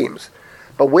main themes.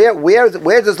 But where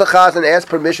does the Chazan ask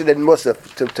permission in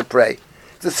Musaf to pray?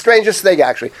 It's the strangest thing,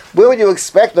 actually. Where would you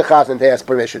expect the Chazan to ask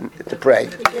permission to pray?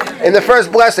 In the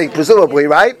first blessing, presumably,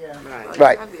 right?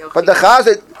 Right. But the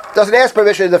Chazan doesn't ask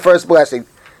permission in the first blessing.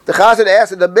 The Chazan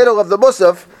asks in the middle of the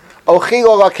Musaf, Ochil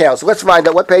or Lakel. So let's find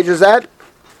out, what page is that?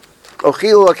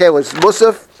 Ochil or Lakel is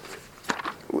Musaf.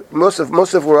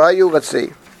 Musaf, where are you? Let's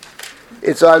see.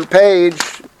 It's on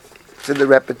page, it's in the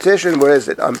repetition, where is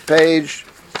it? On page,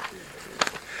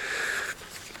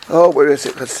 where is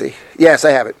it? Let's see. Yes,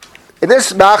 I have it. In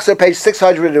this Machzor, page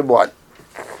 601.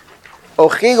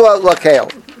 Ochil Lakel.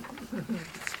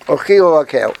 Ochil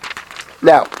Lakel.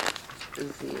 Now,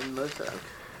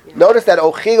 notice that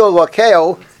Ochil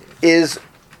Lakel is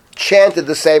chanted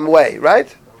the same way,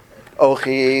 right?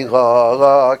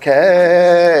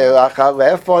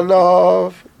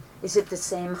 Is it the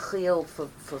same chil for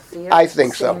fear? I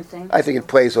think so. I think it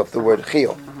plays off the word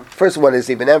chil. First one is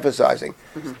even emphasizing.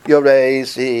 Yorei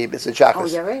si Mr.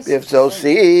 Chachas. If so,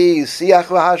 si siach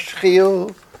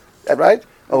v'hashchil. That right?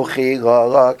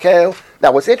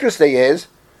 Now, what's interesting is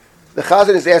the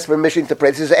Chazan is asked permission to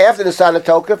pray. This is after the Sana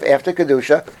Tokef, after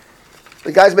Kedusha.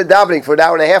 The guy's been davening for an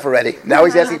hour and a half already. Now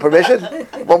he's asking permission?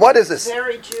 Well, what is this?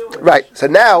 Very Jewish. Right. So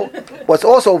now, what's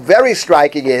also very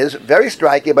striking about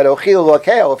Ochil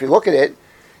Lakel, if you look at it,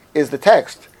 is the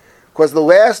text. Because the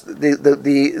last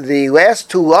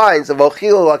two lines of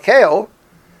Ochil Lakel,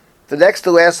 the next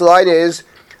to last line is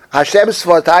Hashem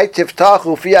Svatai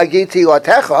Tiftachu Fi Agiti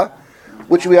Latecha,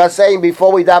 which we are saying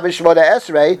before we daven Shemona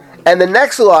Esrei, and the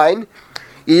next line,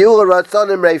 Yiyul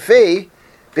Ratzonim Reifi,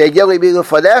 is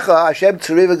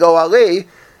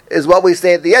what we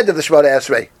say at the end of the Shemona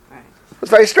Esrei. It's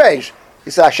very strange.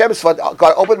 He said,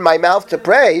 God opened my mouth to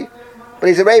pray, but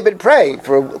he's already been praying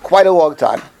for quite a long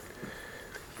time.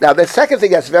 Now, the second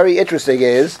thing that's very interesting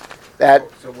is that...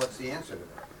 So what's the answer to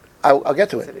that? I'll get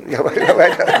to it.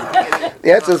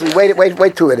 The answer is,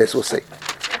 wait 2 minutes, we'll see.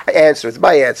 It's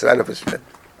my answer. I don't know if it's...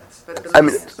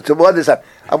 to more this up.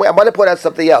 I want to point out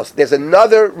something else. There's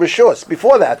another Rishus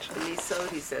before that.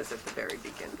 Misodi says at the very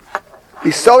beginning.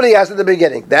 Misodi has at the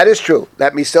beginning. That is true.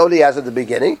 That Misodi has at the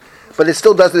beginning, but it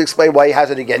still doesn't explain why he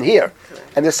has it again here.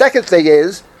 Correct. And the second thing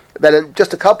is that in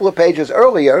just a couple of pages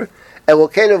earlier,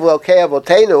 Elokeinu v'Elokei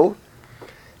Avotenu,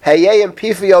 Hayei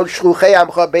Pifiot Shluchei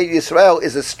Amcha Beit Yisrael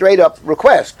is a straight up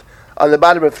request on the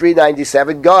bottom of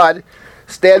 397. God,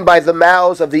 stand by the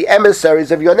mouths of the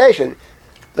emissaries of your nation.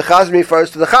 The Chazan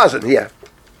refers to the Chazan here.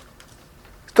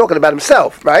 He's talking about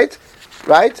himself, right?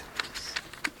 Right?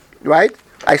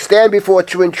 I stand before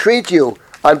to entreat you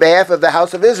on behalf of the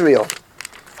house of Israel.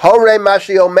 Hore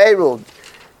Mashi Omeru.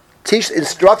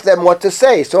 Instruct them what to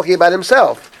say. He's talking about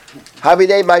himself.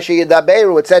 Havide Mashi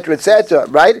Yadaberu, etc., etc.,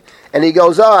 right? And he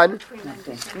goes on.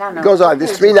 Goes on.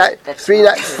 This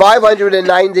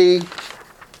 590,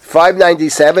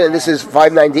 597, and this is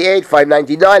 598,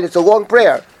 599. It's a long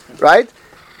prayer, right?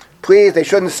 Please, they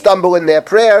shouldn't stumble in their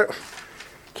prayer.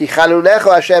 Now,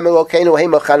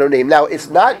 it's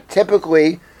not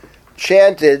typically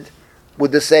chanted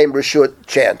with the same Rishut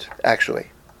chant, actually.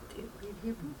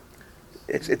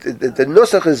 The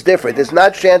nusach is different. It's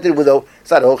not chanted with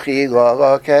it's not Ochi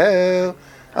Lorakel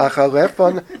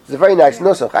Acharefon. It's a very nice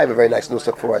nusach. I have a very nice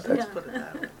nusach for it.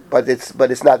 But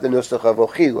it's not the nusach of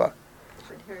Ochila.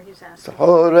 So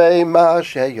Horei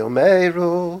Mashe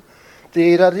Yomeru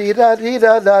Di da di da di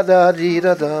da da da di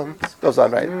da dum. Goes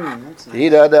on, right? Di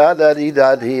da da da di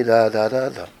da di da da da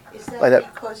da. Is that Like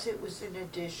that. because it was an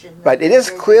addition? Right. It is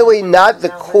clearly not the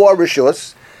core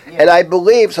rishus, and I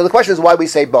believe. So the question is why we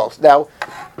say both. Now,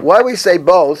 why we say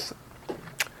both?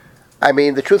 I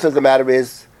mean, the truth of the matter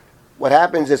is, what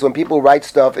happens is when people write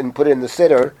stuff and put it in the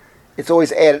siddur, it's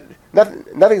always added.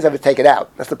 Nothing's ever taken out.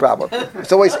 That's the problem.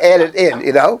 It's always added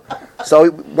in.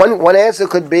 So one answer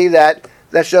could be that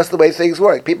that's just the way things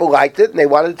work. People liked it and they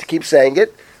wanted to keep saying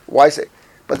it. Why say?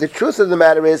 But the truth of the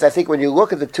matter is, I think when you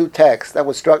look at the two texts, that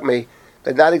what struck me,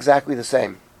 they're not exactly the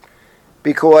same.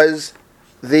 Because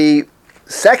the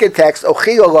second text,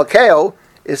 Ochio Lokeo,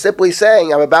 is simply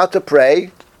saying, I'm about to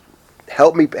pray,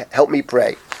 help me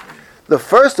pray. The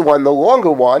first one, the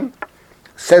longer one,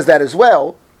 says that as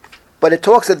well, but it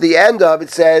talks at the end of, it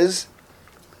says,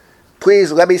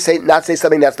 please let me not say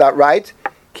something that's not right.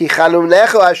 Ki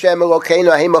chanunecha Hashem Elokeinu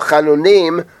ahim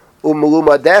chanunim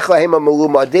umulumadecha ahim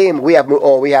mulumadim. We have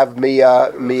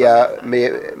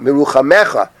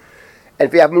miruchamecha. And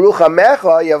if you have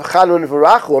miruchamecha, you have chanun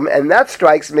v'rachum, and that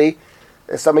strikes me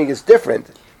as something is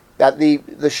different. That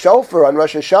the shofar on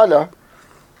Rosh Hashanah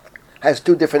has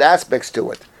two different aspects to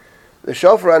it. The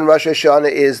shofar on Rosh Hashanah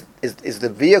is the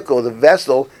vehicle, the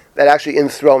vessel that actually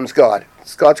enthrones God.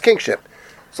 It's God's kingship.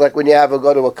 It's like when you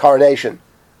go to a coronation.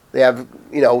 They have,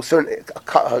 certain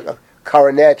a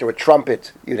coronet or a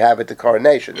trumpet you'd have at the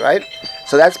coronation, right?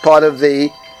 So that's part of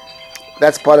the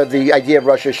idea of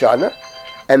Rosh Hashanah.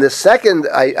 And the second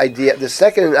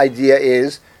idea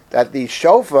is that the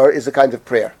shofar is a kind of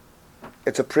prayer.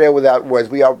 It's a prayer without words.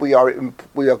 We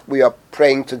are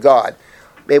praying to God.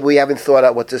 Maybe we haven't thought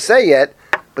out what to say yet,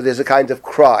 but there's a kind of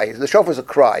cry. The shofar is a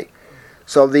cry.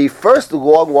 So the first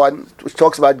long one, which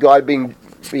talks about God being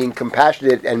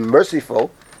compassionate and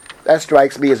merciful, that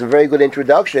strikes me as a very good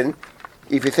introduction.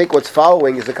 If you think what's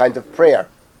following is a kind of prayer,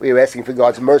 we are asking for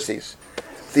God's mercies.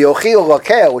 The Ochil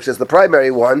Lakel, which is the primary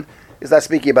one, is not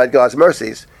speaking about God's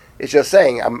mercies. It's just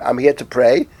saying, I'm here to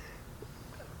pray.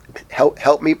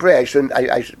 Help me pray.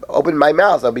 I should open my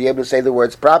mouth. I'll be able to say the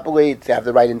words properly, to have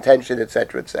the right intention,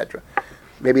 etc., etc.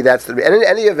 Maybe that's and in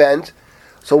any event.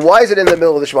 So why is it in the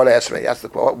middle of the Shemona Esrei? That's the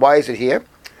quote. Why is it here?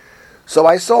 So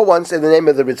I saw once in the name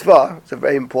of the Ritzvah. It's a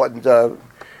very important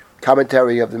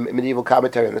commentary of the medieval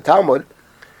commentary on the Talmud.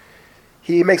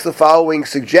 He makes the following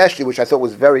suggestion, which I thought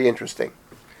was very interesting.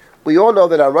 We all know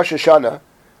that on Rosh Hashanah,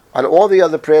 on all the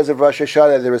other prayers of Rosh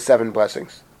Hashanah, there are 7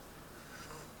 blessings.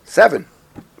 7.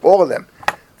 All of them.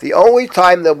 The only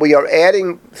time that we are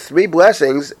adding 3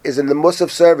 blessings is in the Musaf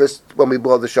service when we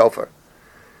blow the shofar.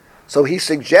 So he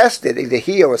suggested, either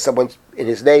he or someone in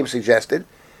his name suggested,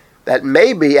 that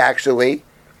maybe actually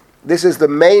this is the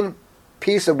main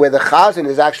piece of where the Chazan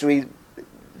is actually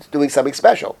doing something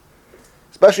special.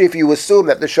 Especially if you assume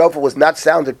that the shofar was not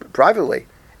sounded privately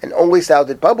and only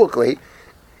sounded publicly.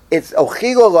 It's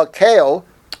Ochilo Lakel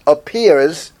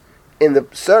appears in the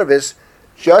service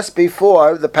just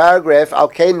before the paragraph Al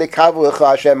Kein Nekavu Lecha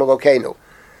Hashem Elokeinu.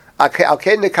 Al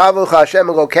Kein Nekavu Lecha Hashem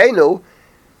Elokeinu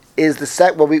is the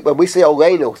when we say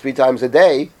Oleinu 3 times a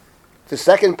day, the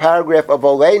second paragraph of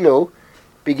Oleinu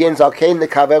begins Al Kein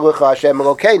Nekavu Lecha Hashem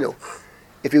Elokeinu.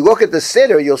 If you look at the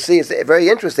siddur, you'll see it's very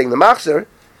interesting. The Machzor,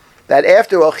 that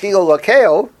after Ochilo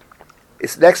Lakel,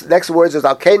 its next words is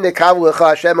Al Kein Nekavu Lecha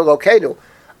Hashem Elokeinu.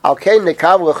 Al Kein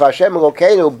Nekavu Lecha Hashem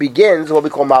Elokeinu begins what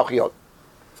we call Malchiot.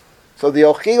 So the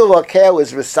Ochil Lakel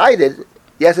is recited.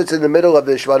 Yes, it's in the middle of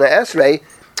the Shemona Esrei,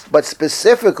 but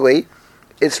specifically,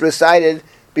 it's recited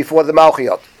before the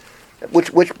Malchiot,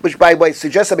 which by the way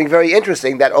suggests something very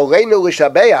interesting. That Oleinu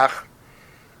L'Shabeach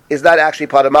is not actually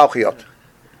part of Malchiot.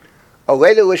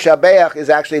 Oleinu L'Shabeach is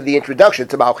actually the introduction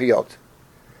to Malchiot,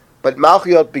 but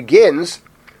Malchiot begins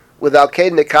with Al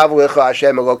Kein Nekavu Lecha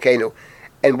Hashem Elokeinu.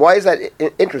 And why is that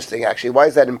interesting? Actually, why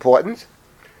is that important?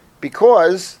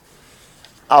 Because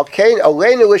Al Kein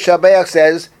Oleinu L'Shabeach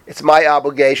says it's my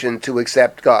obligation to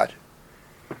accept God.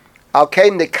 Al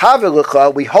Kein Nekavu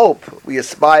Lecha, we hope, we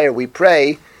aspire, we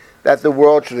pray that the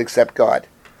world should accept God.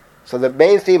 So the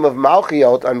main theme of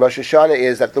Malchiot on Rosh Hashanah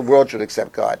is that the world should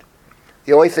accept God.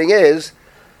 The only thing is,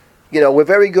 we're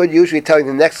very good usually telling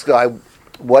the next guy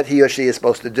what he or she is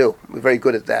supposed to do. We're very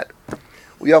good at that.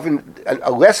 We often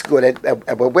are less good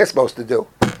at what we're supposed to do.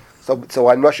 So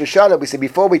on Rosh Hashanah, we say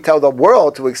before we tell the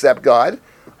world to accept God,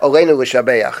 Oleinu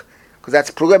L'Shabeach, because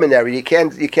that's preliminary. You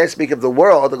can't speak of the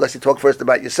world unless you talk first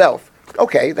about yourself.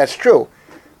 Okay, that's true.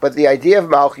 But the idea of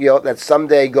Malchiot, that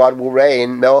someday God will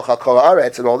reign, Melech HaKol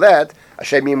Haaretz and all that,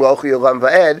 Hashem Yimlochu Yolam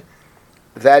Va'ed,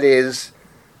 that is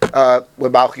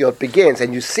where Malchiot begins.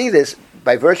 And you see this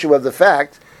by virtue of the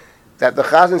fact that the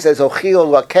Chazan says, Ochil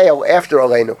Lakeo after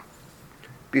Aleinu,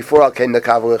 before Alken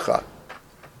Nekav Lecha.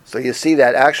 So you see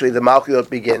that actually the Malchiot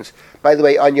begins. By the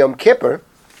way, on Yom Kippur,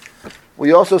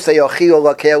 we also say Ochil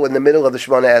Lakeo in the middle of the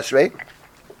Shemona Esrei.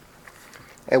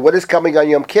 And what is coming on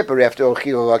Yom Kippur after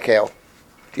Ochil Lakeo?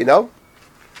 Do you know?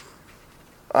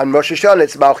 On Rosh Hashanah,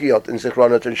 it's Malchiot and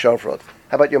Zichronot and Shofrot.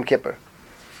 How about Yom Kippur?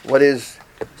 What is...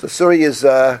 So Suri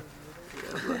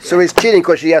is cheating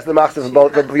because she has the Machzor for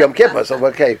both of Yom Kippur. So,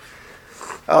 okay.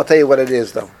 I'll tell you what it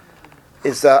is, though.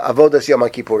 It's Avodas Yom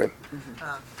HaKippurim.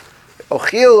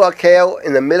 Ochil Lakeo,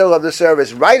 in the middle of the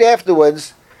service, right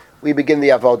afterwards, we begin the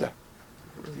Avodah.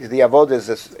 The Avodah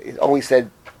is only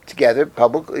said together,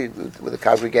 publicly, with the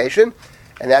congregation.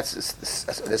 And that's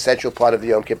an essential part of the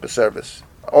Yom Kippur service.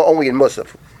 Only in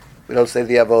Musaf. We don't say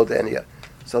the Avodah anyhow.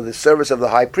 So the service of the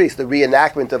high priest, the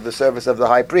reenactment of the service of the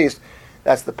high priest,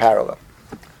 that's the parallel.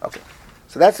 Okay.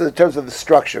 So that's in terms of the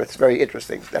structure. It's very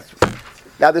interesting.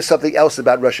 Now there's something else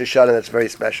about Rosh Hashanah that's very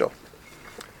special.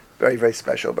 Very, very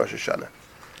special about Rosh Hashanah.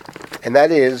 And that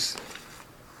is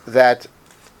that...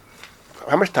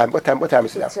 How much time? What time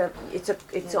is it now?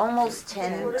 It's almost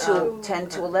 10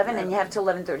 to 11, and you have to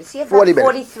 11:30. So you have 40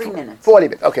 about minutes. 43 minutes. 40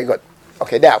 minutes. Okay, good.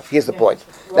 Okay, now here's the point.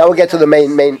 Now we'll get to the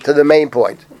main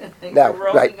point. Now,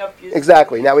 right?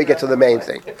 Exactly. Now we get to the main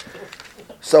thing.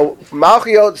 So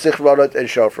Malchiot, Zichronot, and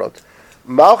Shofrot.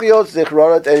 Malchiot,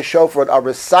 Zichronot, and Shofrot are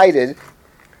recited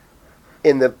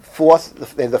in the fourth, the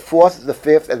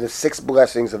fifth, and the sixth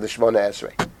blessings of the Shemona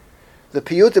Esrei. The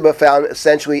piyutim are found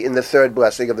essentially in the third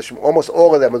blessing of the Shemona. Almost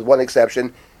all of them, with one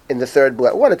exception, in the third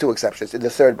one or two exceptions in the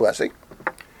third blessing.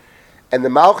 And the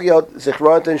Malchiot,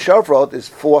 Zichronot, and Shofrot is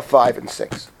 4, 5, and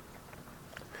 6.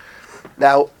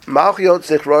 Now, Malchiot,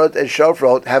 Zichronot, and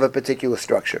Shofrot have a particular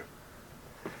structure.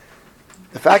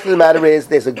 The fact of the matter is,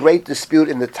 there's a great dispute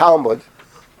in the Talmud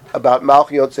about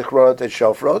Malchiot, Zichronot, and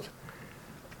Shofrot.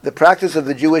 The practice of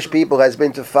the Jewish people has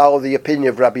been to follow the opinion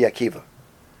of Rabbi Akiva.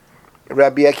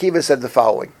 Rabbi Akiva said the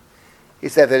following. He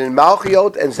said that in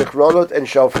Malchiot and Zichronot and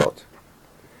Shofrot,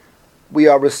 we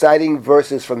are reciting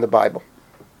verses from the Bible.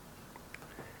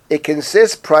 It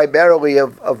consists primarily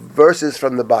of verses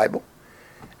from the Bible.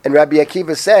 And Rabbi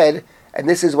Akiva said, and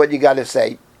this is what you got to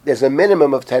say, there's a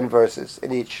minimum of 10 verses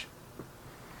in each.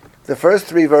 The first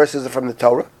 3 verses are from the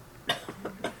Torah.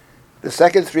 The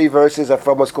second 3 verses are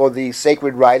from what's called the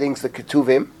sacred writings, the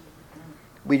Ketuvim.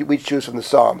 We choose from the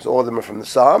Psalms. All of them are from the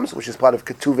Psalms, which is part of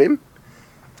Ketuvim.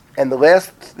 And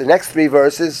the next 3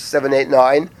 verses, 7, 8,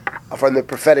 9, are from the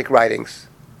prophetic writings.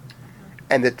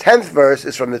 And the 10th verse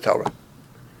is from the Torah.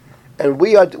 And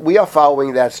we are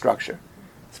following that structure.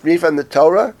 3 from the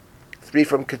Torah, 3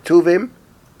 from Ketuvim,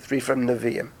 3 from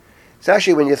Nevi'im. It's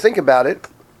actually, when you think about it,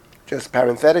 just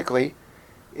parenthetically,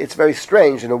 it's very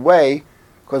strange in a way,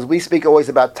 because we speak always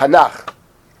about Tanakh.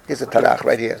 Here's a Tanakh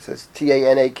right here. It says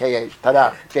Tanakh,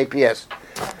 Tanakh, JPS.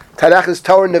 Tanakh is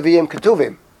Torah, Nevi'im,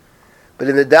 Ketuvim. But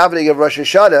in the davening of Rosh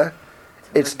Hashanah,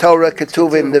 it's Torah,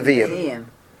 Ketuvim, Nevi'im.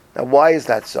 Now, why is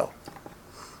that so?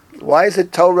 Why is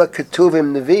it Torah,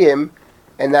 Ketuvim, Nevi'im,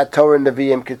 and not Torah,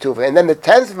 Nevi'im, Ketuvim? And then the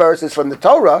 10th verse is from the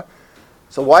Torah,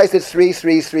 so why is it 3,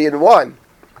 3, 3, and 1?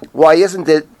 Why isn't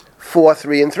it 4,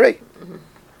 3, and 3?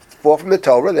 4 from the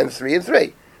Torah, then 3 and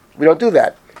 3. We don't do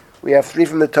that. We have 3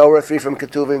 from the Torah, 3 from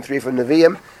Ketuvim, 3 from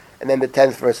Nevi'im, and then the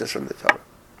 10th verse is from the Torah.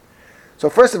 So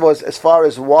first of all, as far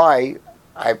as why,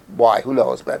 who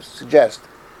knows, but I suggest,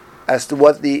 as to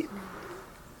what the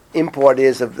import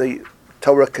is of the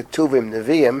Torah, Ketuvim,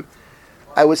 Nevi'im,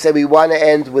 I would say we want to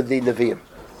end with the Nevi'im.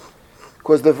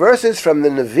 Because the verses from the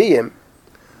Nevi'im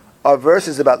are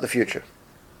verses about the future.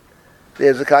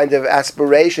 There's a kind of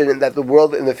aspiration that the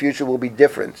world in the future will be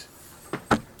different.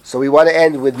 So we want to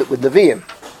end with Nevi'im.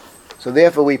 So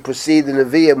therefore we proceed the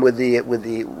Nevi'im with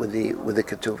the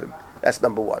Ketuvim. That's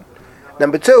number 1.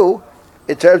 Number 2,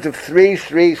 in terms of 3,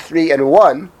 3, 3, and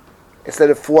 1, instead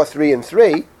of 4, 3, and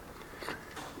 3,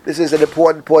 this is an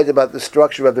important point about the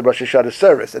structure of the Rosh Hashanah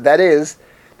service, and that is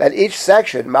that each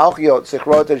section, Malchiot,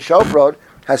 Zichronot, and Shofrot,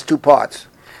 has 2 parts.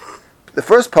 The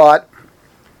first part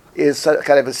is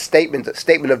kind of a statement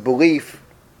of belief.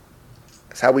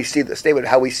 It's how we see the statement,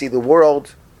 how we see the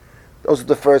world. Those are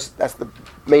the first. That's the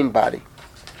main body.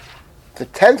 The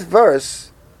 10th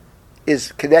verse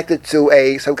is connected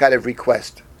to some kind of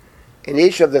request. In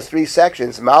each of the 3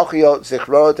 sections, Malchiot,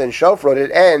 Zichronot, and Shofrot, it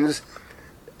ends,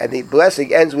 and the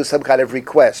blessing ends with some kind of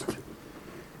request.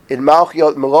 In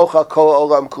Malchiot, Melocha Kol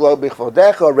Olam Kulo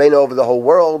B'Chvodecha, reign over the whole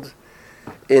world.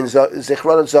 In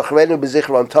Zichron Zachrenu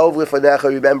B'Zichron Tov L'Fanecha,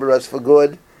 remember us for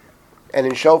good. And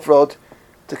in Shofrot,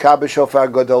 Tekabel Shofar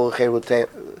Gadol L'Cherut,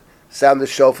 sound the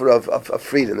shofar of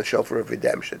freedom, the shofar of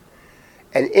redemption.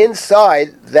 And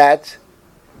inside that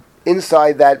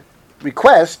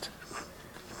request,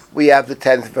 we have the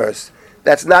 10th verse.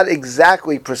 That's not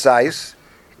exactly precise.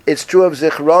 It's true of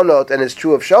Zichronot and it's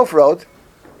true of Shofrot.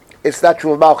 It's not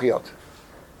true of Malchiot.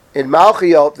 In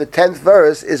Malchiot, the 10th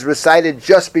verse is recited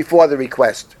just before the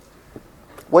request.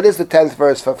 What is the 10th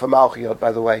verse for Malchiot,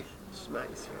 by the way? Shema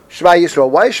Yisrael. Shema Yisrael.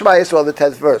 Why is Shema Yisrael the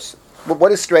 10th verse?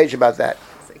 What is strange about that?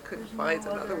 They couldn't find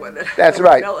another one. That's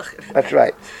right. That's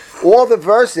right. All the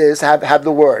verses have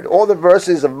the word. All the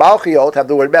verses of Malchiot have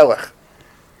the word Melech.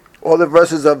 All the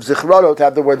verses of Zichronot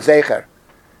have the word Zecher.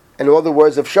 And all the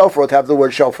words of Shofrot have the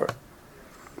word Shofar.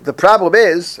 The problem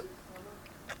is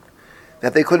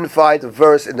that they couldn't find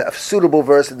a suitable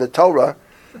verse in the Torah,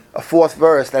 a fourth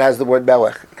verse that has the word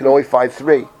Melech. You can only find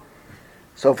 3.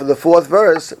 So for the fourth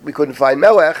verse, we couldn't find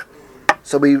Melech,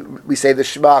 so we say the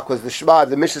Shema, because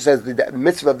the Mishnah says the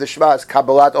mitzvah of the Shema is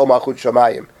Kabbalat O Malchut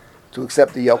Shamayim, to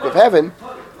accept the yoke of heaven.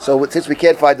 So since we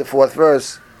can't find the fourth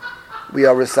verse, we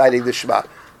are reciting the Shema.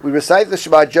 We recite the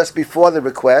Shema just before the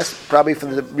request, probably for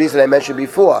the reason I mentioned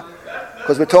before,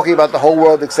 because we're talking about the whole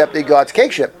world accepting God's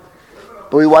kingship.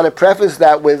 But we want to preface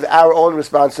that with our own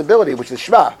responsibility, which is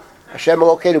Shema. Hashem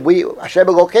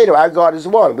Elokeinu, our God is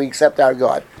one. We accept our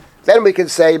God. Then we can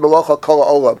say Melocha Kol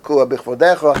Olam Kula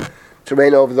B'Chvodecha, to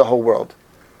reign over the whole world.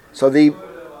 So the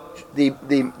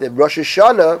Rosh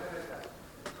Hashanah,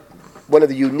 one of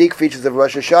the unique features of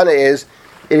Rosh Hashanah is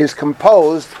it is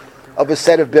composed of a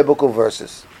set of biblical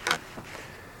verses.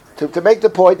 To make the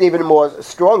point even more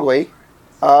strongly,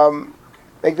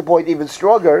 make the point even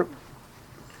stronger,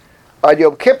 on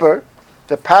Yom Kippur,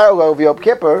 the parallel of Yom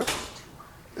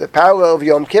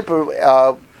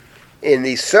Kippur in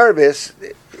the service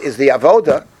is the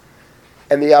Avodah,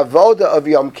 and the Avodah of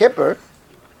Yom Kippur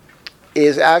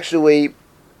is actually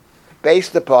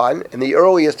based upon, and the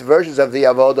earliest versions of the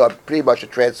Avodah are pretty much a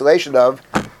translation of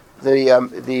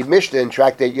the Mishnah in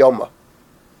Tractate Yoma.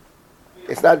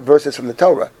 It's not verses from the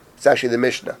Torah, it's actually the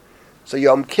Mishnah. So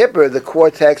Yom Kippur, the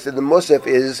core text in the Musaf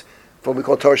is what we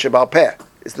call Torah Sheba'al Peh.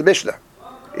 It's the Mishnah.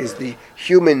 Is the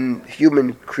human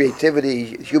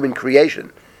creativity, human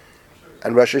creation.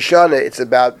 And Rosh Hashanah, it's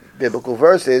about biblical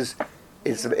verses.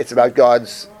 It's about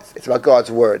God's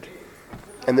word.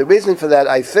 And the reason for that,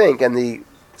 I think, and the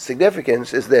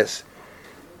significance is this: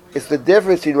 it's the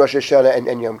difference between Rosh Hashanah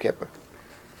and Yom Kippur.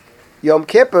 Yom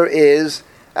Kippur is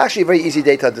actually a very easy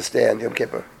day to understand. Yom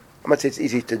Kippur. I'm not saying it's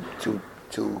easy to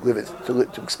live it,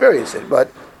 to experience it,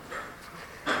 but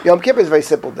Yom Kippur is a very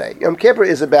simple day. Yom Kippur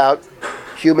is about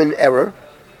human error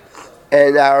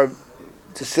and our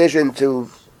decision to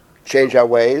change our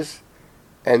ways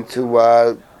and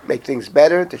to make things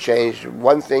better, to change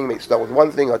one thing, start with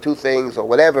one thing or two things or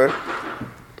whatever.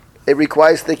 It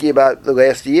requires thinking about the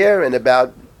last year and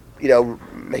about,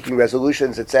 making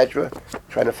resolutions, etc.,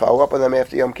 trying to follow up on them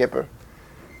after Yom Kippur.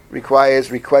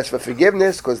 Requires requests for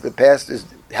forgiveness because the past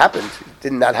happened, it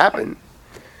did not happen.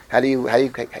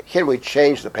 Can't we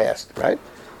change the past, right?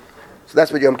 So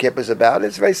that's what Yom Kippur is about.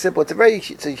 It's very simple.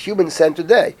 It's a human-centered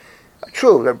day.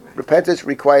 True, repentance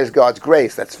requires God's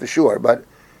grace, that's for sure, but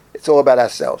it's all about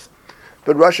ourselves.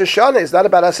 But Rosh Hashanah is not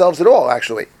about ourselves at all,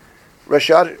 actually. Rosh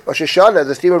Hashanah,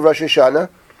 the theme of Rosh Hashanah,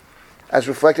 as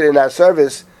reflected in our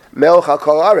service, Melech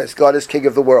HaKol Aretz, God is King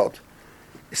of the world.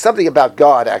 It's something about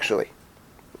God, actually.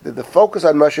 The focus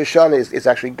on Rosh Hashanah is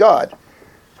actually God,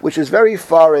 which is very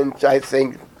foreign, I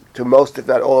think, to most, if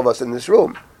not all of us in this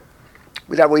room.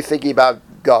 We're not really thinking about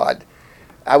God.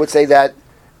 I would say that,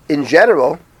 in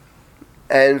general,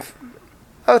 and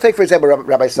I'll take, for example,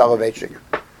 Rabbi Soloveitchik,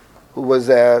 who was,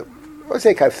 I would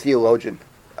say, kind of theologian.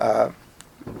 I'm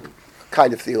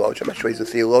not sure he's a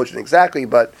theologian exactly,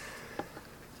 but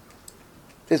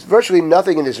there's virtually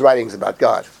nothing in his writings about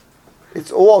God.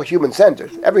 It's all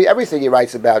human-centered. Everything he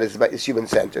writes about is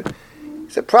human-centered.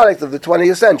 It's a product of the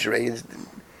 20th century.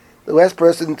 The last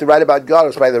person to write about God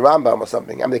was probably the Rambam or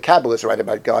something. I mean, the Kabbalists write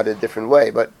about God in a different way,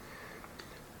 but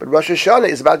Rosh Hashanah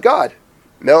is about God.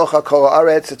 Melech HaKol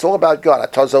Aretz, it's all about God.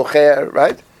 Atah Zocher,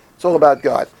 right? It's all about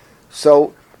God.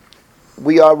 So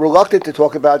we are reluctant to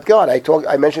talk about God.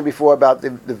 I mentioned before about the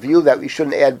view that we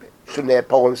shouldn't add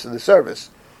poems to the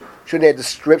service. Shouldn't add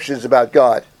descriptions about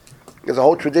God. There's a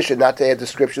whole tradition not to add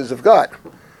descriptions of God.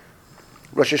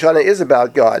 Rosh Hashanah is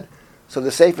about God. So the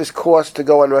safest course to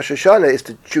go on Rosh Hashanah is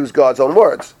to choose God's own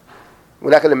words.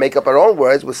 We're not going to make up our own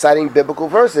words. We're citing biblical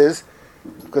verses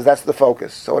because that's the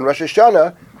focus. So in Rosh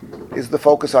Hashanah is the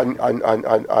focus on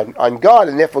God,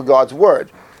 and therefore God's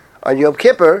word. On Yom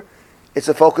Kippur, it's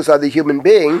a focus on the human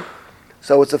being,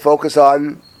 so it's a focus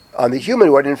on the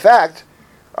human word. In fact,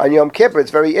 on Yom Kippur,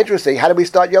 it's very interesting. How do we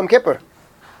start Yom Kippur?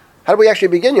 How do we actually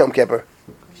begin Yom Kippur?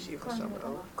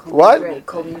 What?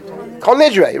 Kol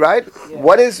Nidre, right? Yeah.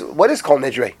 What is Kol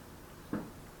Nidre?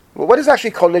 Well, what is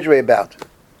actually Kol Nidre about?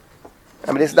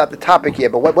 I mean, this is not the topic here,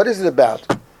 but what is it about?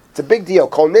 It's a big deal.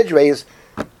 Kol Nidre is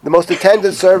the most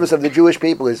attended service of the Jewish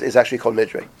people is actually Kol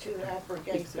Nidre. To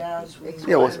abrogate vows.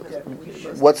 Yeah,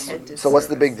 what's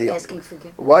the big deal? Asking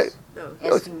forgiveness. What? No.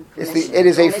 It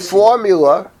is a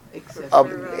formula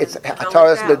of it's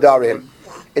Hataras Nadarim.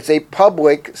 It's a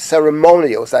public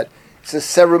ceremonial. It's a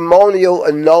ceremonial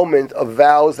annulment of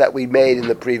vows that we made in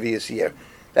the previous year.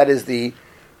 That is the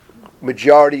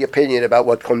majority opinion about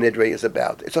what Kol Nidre is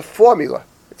about. It's a formula.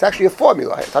 It's actually a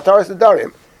formula. It's Hataras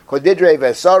Nadarim. Kol Nidre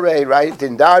Vesare, right?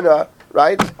 Dindana,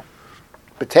 right?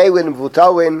 Betewin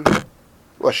Vutawin,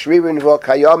 Washririn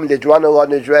Vokayam Nidrana La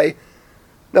Nidre.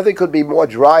 Nothing could be more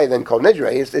dry than Kol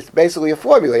Nidre. It's basically a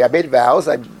formula. I made vows.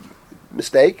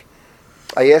 Mistake.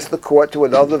 I asked the court to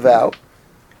annul the vow.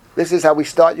 This is how we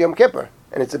start Yom Kippur,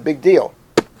 and it's a big deal.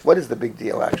 What is the big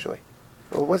deal, actually?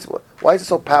 Why is it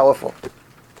so powerful?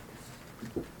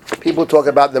 People talk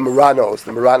about the Moranos.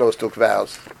 The Moranos took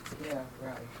vows. Yeah,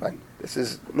 right. Fine. This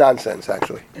is nonsense,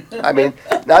 actually. I mean,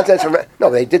 nonsense. No,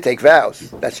 they did take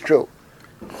vows. That's true.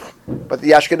 But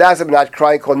the Ashkenazim are not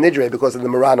crying Kol Nidre because of the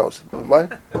Moranos.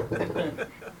 What?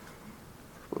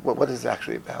 What is it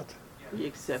actually about? We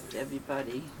accept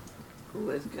everybody who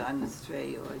has gone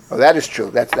astray. Oh, that is true.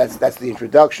 That's the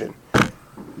introduction.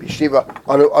 Yeshiva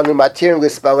anu matir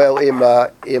lispalel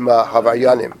im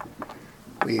havaryanim.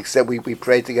 We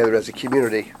pray together as a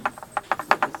community.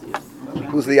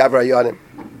 Who's the Avaryanim?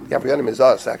 The Avaryanim is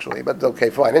us, actually. But okay,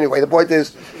 fine. Anyway, the point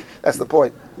is, that's the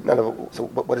point.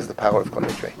 So what is the power of Kol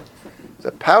Nidre?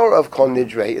 The power of Kol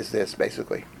Nidre is this,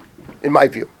 basically, in my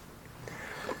view.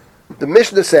 The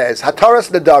Mishnah says,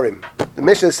 Hataras Nadarim. The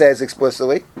Mishnah says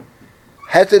explicitly,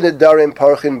 Heta Nadarim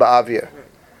Parchin Ba'avir.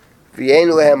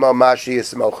 V'yein lehem al mashi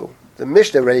yismochu. The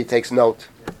Mishnah already takes note,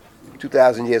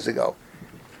 2,000 years ago,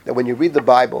 that when you read the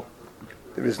Bible,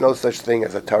 there is no such thing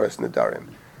as Hataras Nadarim.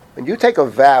 When you take a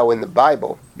vow in the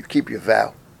Bible, you keep your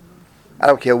vow. I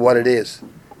don't care what it is.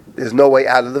 There's no way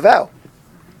out of the vow.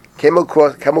 Come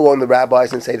along the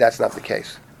rabbis and say that's not the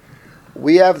case.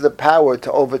 We have the power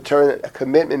to overturn a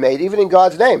commitment made, even in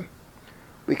God's name.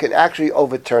 We can actually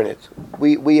overturn it.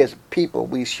 We as people,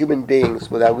 we as human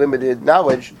beings, with our limited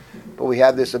knowledge, but we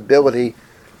have this ability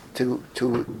to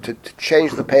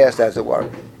change the past, as it were,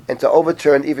 and to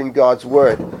overturn even God's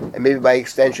word, and maybe by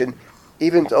extension,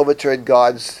 even to overturn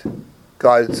God's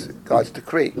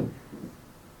decree.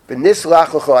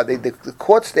 The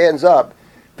court stands up.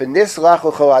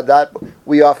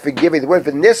 We are forgiving. The word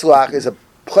v'nislach is a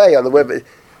play on the word. It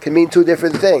can mean two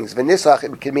different things.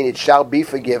 V'nislach can mean it shall be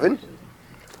forgiven,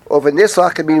 or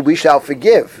v'nislach can mean we shall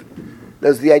forgive.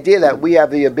 There's the idea that we have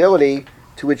the ability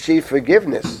to achieve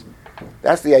forgiveness.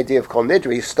 That's the idea of Kol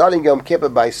Nidre. He's starting Yom Kippur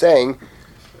by saying,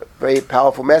 very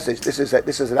powerful message. This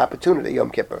is an opportunity,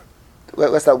 Yom Kippur.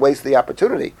 Let's not waste the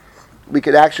opportunity. We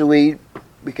could actually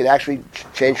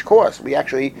change course.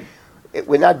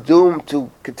 We're not doomed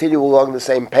to continue along the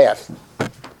same path.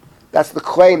 That's the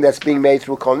claim that's being made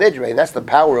through Kol Nidre, and that's the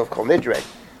power of Kol Nidre.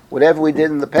 Whatever we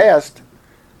did in the past,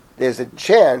 there's a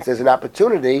chance, there's an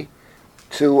opportunity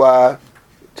to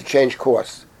change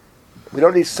course. We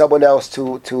don't need someone else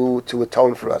to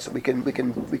atone for us. We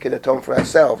can atone for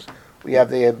ourselves. We have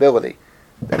the ability.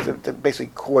 That's a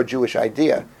basically core Jewish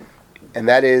idea, and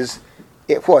that is,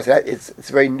 of course, it's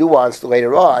very nuanced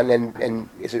later on. And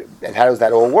how does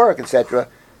that all work, etc.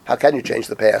 How can you change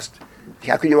the past?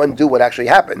 How can you undo what actually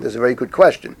happened? There's a very good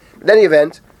question. But in any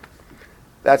event,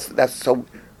 that's so.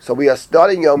 So we are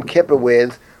starting Yom Kippur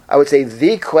with, I would say,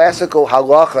 the classical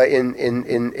halacha in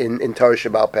Torah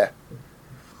Sheba'al Peh.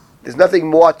 There's nothing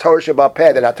more Torah Sheba'al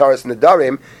Peh than Hataras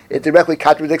Nadarim. It directly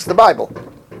contradicts the Bible.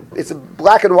 It's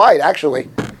black and white, actually.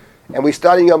 And we're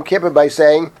starting Yom Kippur by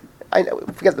saying,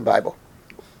 forget the Bible.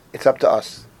 It's up to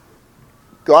us.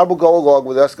 God will go along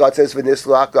with us. God says,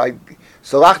 "V'nislach,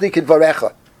 salachni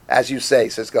kidvarecha," as you say,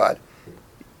 says God.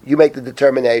 You make the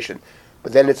determination.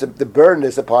 But then the burden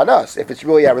is upon us. If it's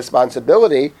really our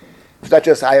responsibility, it's not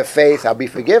just I have faith, I'll be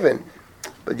forgiven,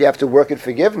 but you have to work at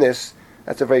forgiveness.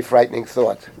 That's a very frightening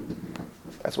thought.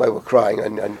 That's why we're crying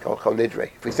on Kol Nidre.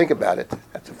 If we think about it,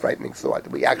 that's a frightening thought.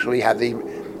 We actually have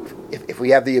if we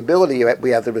have the ability,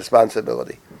 we have the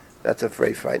responsibility. That's a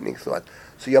very frightening thought.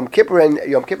 So Yom Kippur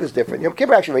is different. Yom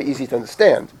Kippur is actually very easy to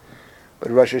understand.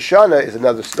 But Rosh Hashanah is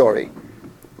another story.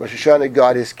 Rosh Hashanah,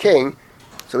 God is king,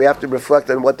 so we have to reflect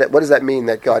on what does that mean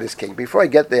that God is king. Before I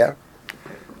get there,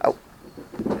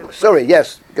 sorry,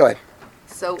 yes, go ahead.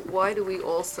 So why do we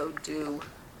also do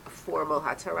a formal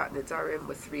Hatarat Nedarim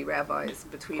with 3 rabbis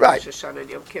between Right. Rosh Hashanah and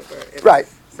Yom Kippur? Right.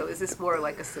 So is this more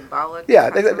like a symbolic? Yeah,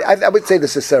 Hatarat? I would say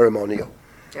this is ceremonial.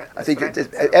 Yeah, I think that's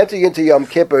what entering into Yom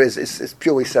Kippur is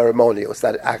purely ceremonial. It's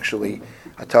not actually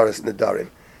Hataras Nedarim.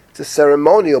 It's a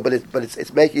ceremonial, but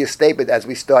it's making a statement as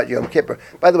we start Yom Kippur.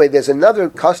 By the way, there's another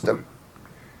custom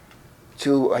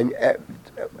to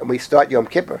when we start Yom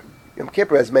Kippur. Yom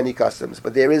Kippur has many customs,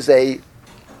 but there is a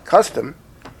custom,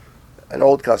 an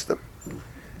old custom,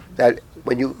 that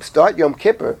when you start Yom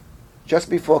Kippur, just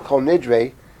before Kol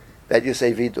Nidre, that you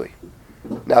say Vidui.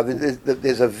 Now,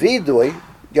 there's a Vidui.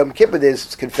 Yom Kippur,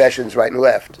 there's confessions right and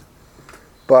left,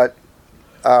 but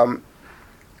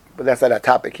that's not our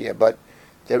topic here. But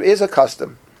there is a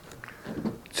custom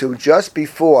to just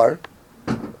before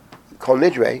Kol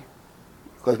Nidre,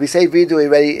 because we say Vidui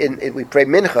already we pray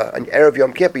Mincha on Erev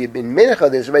Yom Kippur. In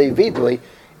Mincha, there's already Vidui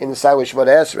in the Silber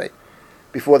Shemona Esrei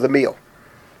before the meal.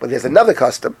 But there's another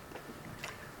custom,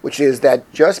 which is that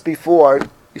just before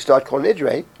you start Kol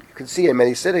Nidre, you can see in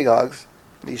many synagogues,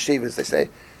 in the yeshivas,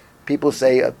 people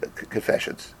say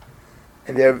confessions.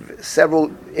 And there are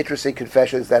several interesting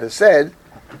confessions that are said.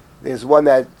 There's one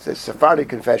that's a Sephardic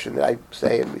confession that I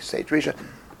say, and we say, Trisha,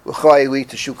 L'chai li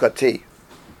teshukati.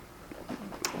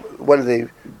 One of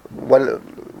the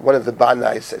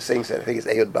Banais sings it. I think it's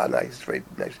Ehud Banai. It's very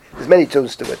nice. There's many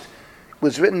tunes to it. It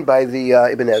was written by the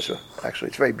Ibn Ezra. Actually,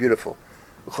 it's very beautiful.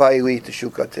 L'chai li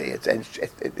teshukati.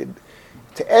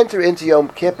 To enter into Yom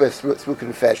Kippur through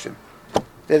confession.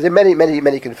 There are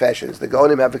many confessions. The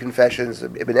Gaonim have the confessions.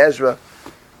 Ibn Ezra,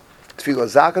 Tefillot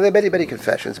Zakah. There are many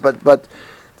confessions. But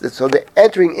so the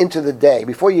entering into the day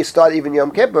before you start even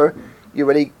Yom Kippur, you're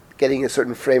already getting a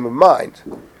certain frame of mind.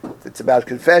 It's about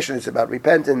confession. It's about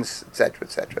repentance, etc.,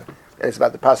 etc. And it's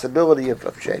about the possibility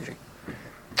of changing.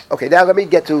 Okay, now let me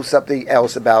get to something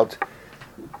else about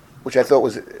which I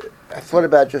thought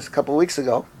about just a couple of weeks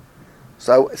ago.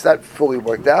 So it's not fully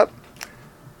worked out,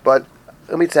 but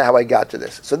let me tell you how I got to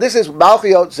this. So this is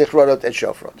Malchiot, Zichronot, and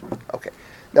Shofrot. Okay.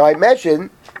 Now I mentioned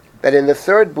that in the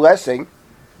third blessing,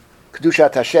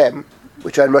 Kedushat Hashem,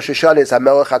 which on Rosh Hashanah is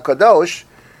HaMelech HaKadosh,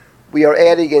 we are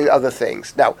adding in other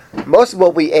things. Now, most of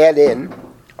what we add in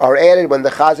are added when the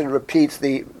Chazan repeats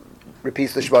the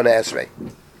Shemona Esrei.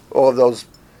 All of those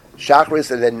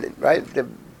chakras, and then, right, they're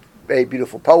very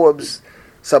beautiful poems.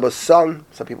 Some are sung,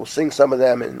 some people sing some of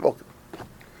them. And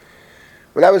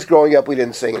when I was growing up, we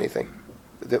didn't sing anything.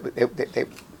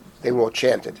 They were all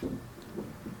chanted.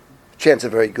 Chants are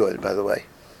very good, by the way.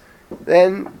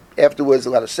 Then afterwards, a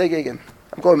lot of singing, and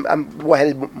I'm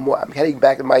heading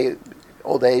back in my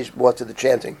old age more to the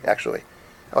chanting. Actually,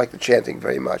 I like the chanting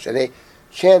very much, and each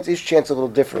chant's a little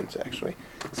different. Actually,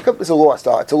 it's a lost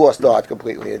art. It's a lost art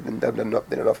completely. They're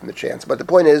not from the chants. But the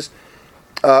point is,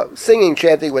 singing,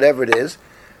 chanting, whatever it is,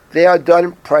 they are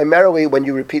done primarily when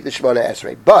you repeat the Shemona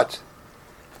Esrei. But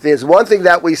there's one thing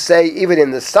that we say even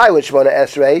in the silent Shemona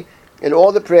Esrei, in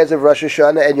all the prayers of Rosh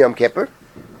Hashanah and Yom Kippur,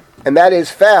 and that is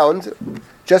found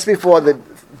just before the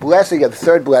blessing of the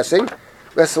third blessing.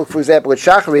 Let's look, for example, at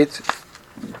Shacharit.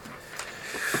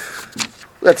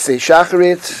 Let's see,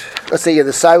 Shacharit. Let's see, in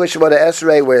the silent Shemona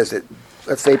Esrei, where is it?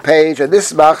 Let's say page, and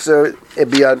this Machzor,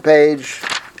 it'd be on page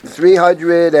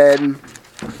 300 and...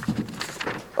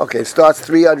 Okay, it starts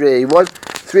 381.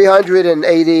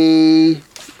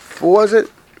 384, is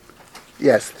it?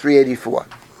 Yes, 384.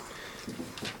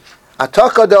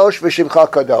 Atah kadosh v'shimcha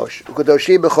kadosh.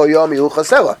 U'kadoshi b'chol yom yihu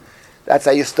chasela. That's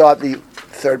how you start the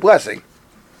third blessing.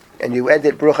 And you end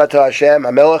it, Baruch atah Hashem,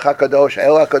 HaMelech HaKadosh,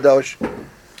 HaEl HaKadosh.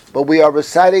 But we are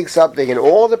reciting something in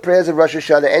all the prayers of Rosh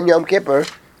Hashanah and Yom Kippur.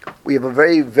 We have a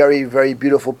very, very, very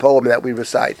beautiful poem that we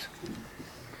recite.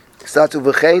 It starts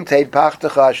with V'chein teid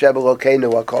pachtecha Hashem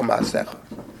Elokeinu hakol ma'asecha.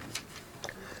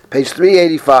 Page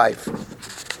 385.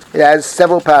 It has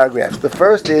several paragraphs. The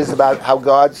first is about how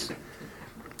God's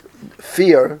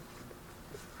fear,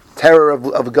 terror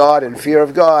of God and fear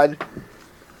of God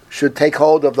should take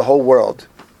hold of the whole world.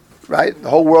 Right? The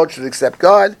whole world should accept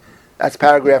God. That's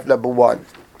paragraph number 1.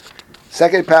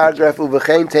 Second paragraph,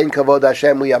 Uvechein tein kavod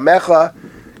Hashem liyamecha.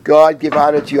 God, give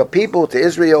honor to your people, to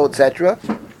Israel, etc.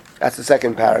 That's the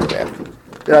second paragraph.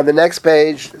 Then on the next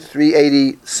page,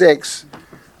 386,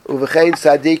 Uvechein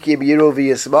tzadikim yiru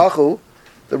v'yismachu.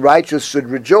 The righteous should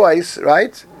rejoice,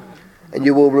 right? And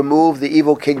you will remove the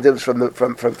evil kingdoms from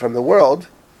the world.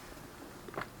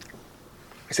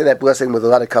 I say that blessing with a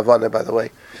lot of kavanah, by the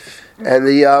way. And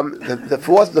the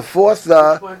fourth.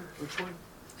 Which one?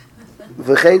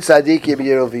 V'chein tzadikim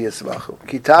yiru v'yismachu.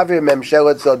 Kitavir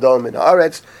memshelet Sodom min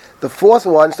haaretz. The fourth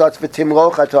one starts with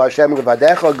Timrocha to Hashem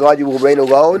levadecha. God, you will reign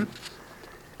alone.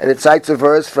 And it cites a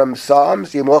verse from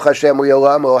Psalms, Yimroch Hashem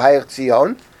u'yolam u'hayich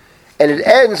Tzion. And it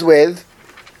ends with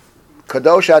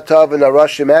Kadosh Atav and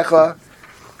Rosh Shemecha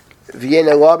V'yin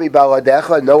Elomi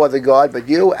Baladecha, no other God but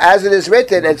you, as it is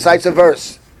written, and cites a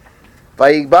verse.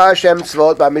 Vayigba Hashem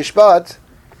Tzvot B'mishpat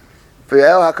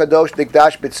V'yel HaKadosh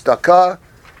Nikdash B'tzedakah.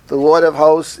 The Lord of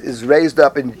hosts is raised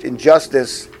up in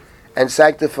justice and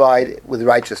sanctified with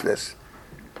righteousness.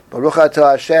 Baruch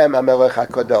atah Hashem HaMelech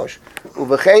HaKadosh.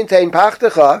 Uvechein Tein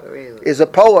Pachtecha is a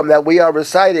poem that we are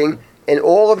reciting in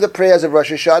all of the prayers of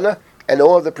Rosh Hashanah and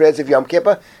all of the prayers of Yom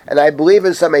Kippur, and I believe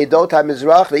in some Eidot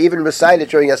HaMizrach they even recite it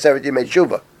during Aseret Yemei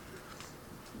Tshuva.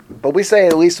 But we say,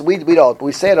 at least we don't, but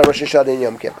we say it on Rosh Hashanah and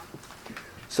Yom Kippur.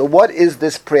 So what is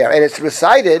this prayer? And it's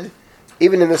recited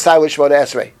even in the Silber Shemona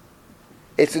Esrei.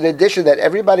 It's an addition that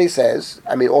everybody says,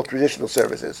 all traditional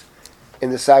services, in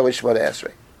the Silber Shemona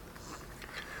Esrei.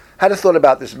 I had a thought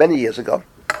about this many years ago,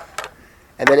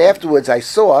 and then afterwards I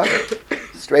saw,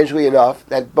 strangely enough,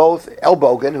 that both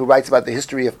Elbogen, who writes about the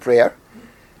history of prayer,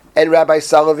 and Rabbi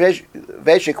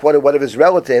Soloveitchik quoted one of his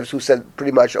relatives who said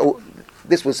pretty much,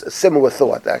 this was a similar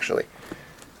thought, actually.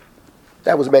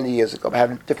 That was many years ago. I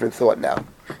have a different thought now.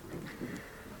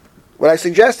 What I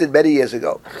suggested many years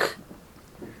ago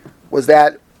was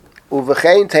that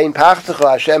Uvechein tein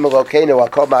pachtecha Hashem Elokeinu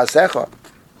akol ma'asecha.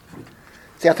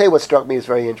 See, I'll tell you what struck me as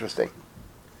very interesting.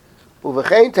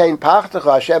 Uvechein tein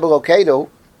pachtecha Hashem Elokeinu,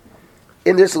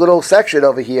 in this little section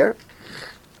over here,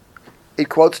 it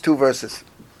quotes two verses.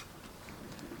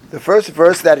 The first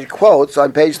verse that it quotes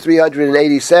on page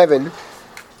 387,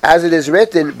 as it is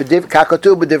written,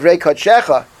 kakatu b'divrei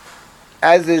kodshecha,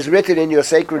 as it is written in your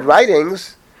sacred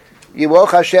writings,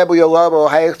 Yimoch Hashem u'yolam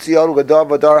u'hayich Tzion u'gador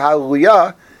v'dor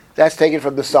hallelujah. That's taken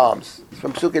from the Psalms. It's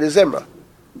from Sukkot Zimra.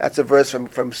 That's a verse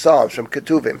from Psalms, from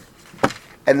Ketuvim.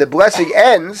 And the blessing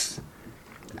ends,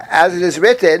 as it is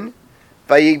written,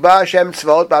 Vayigba Hashem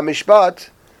tzvot b'mishpat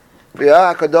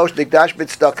v'yah HaKadosh nikdash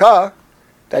b'tzedakah,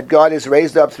 that God is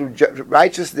raised up through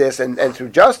righteousness and through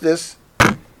justice.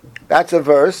 That's a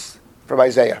verse from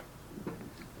Isaiah.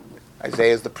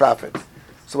 Isaiah is the prophet.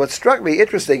 So what struck me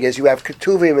interesting is you have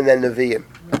Ketuvim and then Nevi'im.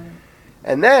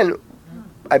 And then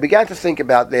I began to think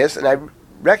about this, and I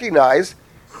recognized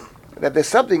that there's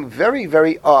something very,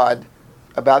 very odd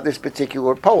about this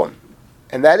particular poem.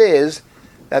 And that is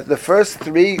that the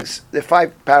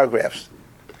 5 paragraphs,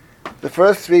 the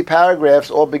first 3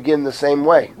 paragraphs all begin the same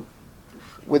way,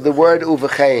 with the word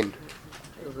Uvechein.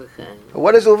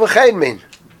 What does Uvechein mean?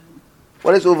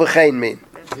 What does Uvechein mean?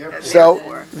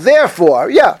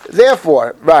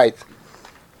 Therefore, right.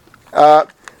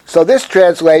 So this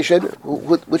translation,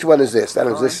 which one is this? I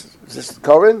don't know, is this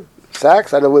Koren?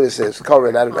 Sachs? I don't know what this is.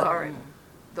 Koren, I don't know. Koren.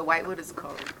 The Whitewood is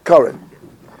Koren. Koren.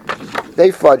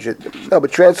 They fudge it. No,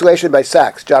 but translation by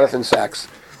Sachs, Jonathan Sachs.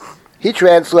 He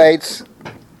translates,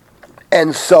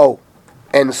 and so.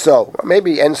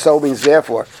 Maybe and so means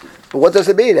therefore. But what does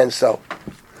it mean, and so?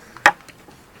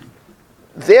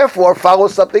 Therefore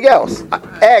follows something else.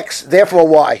 X, therefore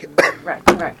Y.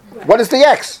 Right. What is the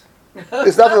X?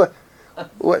 There's nothing.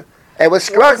 And what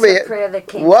struck me,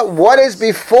 what is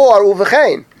before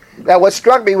Uvechein? Now, what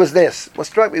struck me was this. What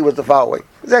struck me was the following.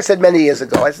 As I said many years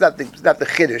ago, it's not the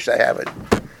Chiddush I have it.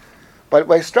 But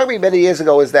what struck me many years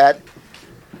ago is that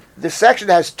this section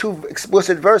has 2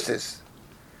 explicit verses.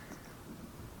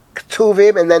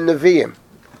 Ketuvim and then Nevi'im.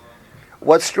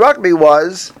 What struck me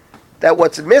was that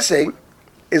what's missing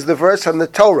is the verse from the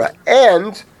Torah.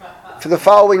 And for the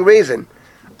following reason.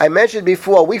 I mentioned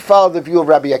before, we follow the view of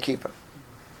Rabbi Akiva.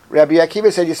 Rabbi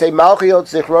Akiva said you say Malchiot,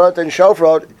 Zichronot, and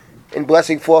Shofrot in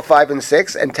blessing 4, 5, and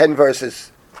 6, and 10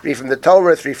 verses. 3 from the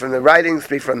Torah, 3 from the writings,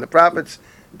 3 from the prophets,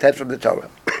 10 from the Torah.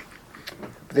 But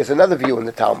there's another view in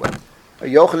the Talmud.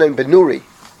 Yochanan ben Nuri.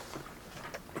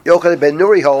 Yochanan ben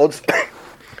Nuri holds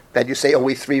that you say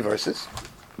only 3 verses.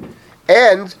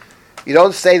 And you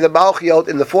don't say the Malchiot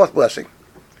in the 4th blessing.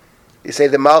 You say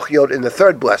the Malchiot in the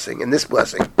 3rd blessing, in this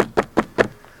blessing.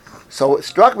 So it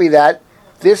struck me that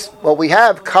what we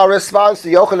have corresponds to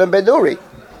Yochanan ben Nuri,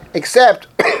 except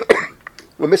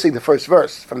we're missing the first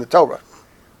verse from the Torah.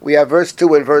 We have verse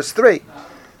 2 and verse 3.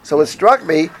 So it struck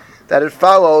me that it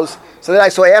follows. So then I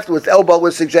saw afterwards, Elbow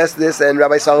would suggest this, and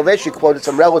Rabbi Soloveitchik quoted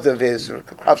some relative of his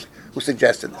who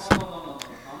suggested this.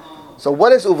 So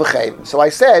what is Uvechein? So I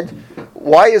said,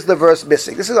 why is the verse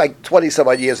missing? This is like 20 some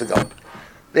odd years ago.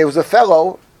 There was a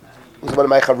fellow, who was one of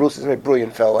my chavrus, a very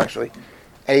brilliant fellow actually,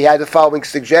 and he had the following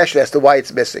suggestion as to why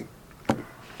it's missing.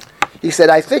 He said,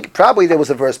 I think probably there was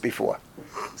a verse before.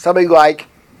 Something like,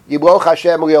 Yimloch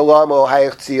Hashem Leolam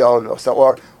Hayach Tzion,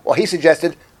 or he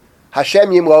suggested Hashem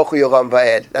Yimloch Leolam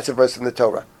Va'ed. That's a verse from the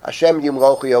Torah. Hashem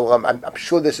Yimloch Leolam. I'm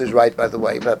sure this is right, by the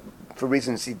way, but for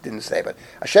reasons he didn't say. But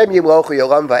Hashem Yimloch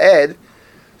Leolam Va'ed.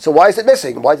 So why is it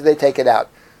missing? Why did they take it out?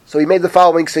 So he made the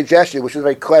following suggestion, which was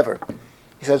very clever.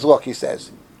 He says, look,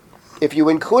 if you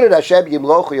included Hashem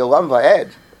Yimloch Leolam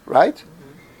Va'ed, right?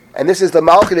 And this is the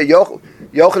Malchut of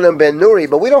Yochanan ben Nuri,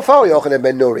 but we don't follow Yochanan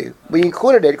ben Nuri. We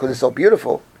included it because it's so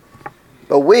beautiful,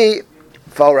 but we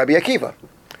follow Rabbi Akiva.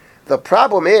 The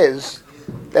problem is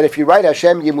that if you write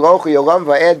Hashem Yimloch Yolam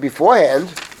Va'ed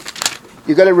beforehand,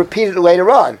 you're going to repeat it later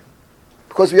on,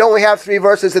 because we only have 3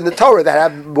 verses in the Torah that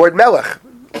have the word Melech.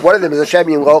 One of them is Hashem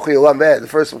Yimloch Yolam Va'ed, the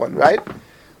first one, right?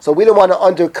 So we don't want to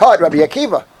undercut Rabbi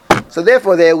Akiva. So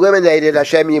therefore they eliminated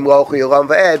Hashem Yimloch Yolam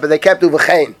Va'ed, but they kept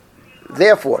Uvachein.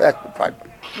 Therefore, that's fine.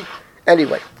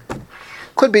 Anyway,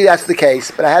 could be that's the case,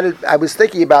 but I was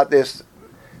thinking about this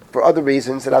for other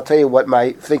reasons, and I'll tell you what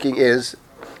my thinking is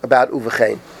about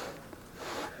Uvachein.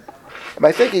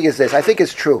 My thinking is this: I think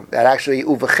it's true that actually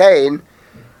Uvachein,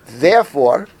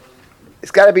 therefore,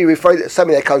 it's got to be referred to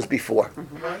something that comes before.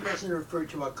 Why doesn't it refer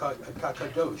to a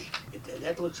Kakadosh?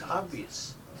 That looks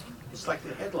obvious. It's like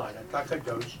the headline,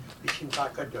 Kakadosh, Bishim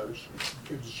Kakadosh,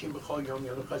 Bishim B'chol Yom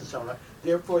Yeluchasala.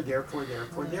 Therefore.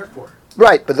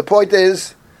 Right, but the point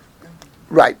is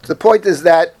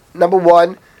that, number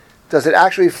one, does it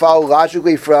actually follow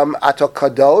logically from Ato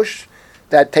Kadosh,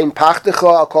 that Tein Pachtecha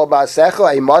al Kol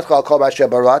Ma'asecha, Eimatcha al Kol Ma'asher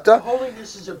Barata?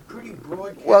 Holiness is a pretty broad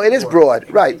category. Well, it is broad,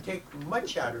 right. You can take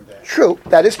much out of that. True,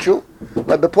 that is true.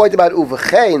 But the point about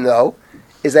Uvachein, though,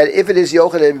 is that if it is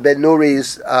Yochanan ben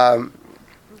Nuri's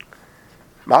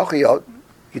Malchiot,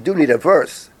 you do need a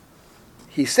verse.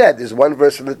 He said there's one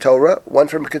verse from the Torah, one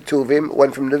from Ketuvim,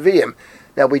 one from Nevi'im.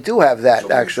 Now we do have that,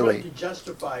 so actually. You're trying to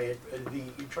justify it,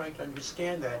 you're trying to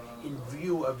understand that in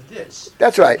view of this.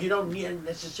 That's right. You don't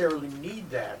necessarily need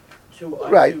that to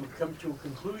come to a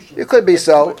conclusion. It could be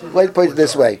so. Let's put it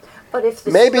this way. But if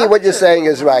maybe what you're saying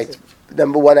is right.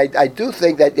 Number one, I do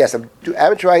think that, yes, I'm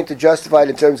trying to justify it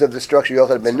in terms of the structure of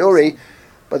Yochanan ben Nuri,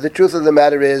 but the truth of the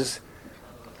matter is,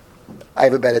 I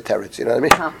have a better teretz, you know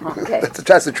what I mean? Okay.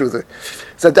 That's the truth.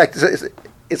 So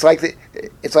it's like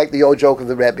the old joke of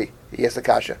the Rabbi. He asked the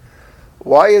kasha,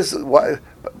 why is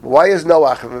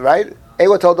Noach, right?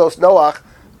 Ewa told us Noach,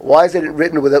 why is it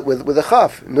written with a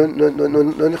chaf?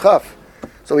 Nun chaf.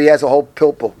 So he has a whole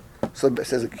pilpul. So it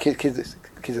says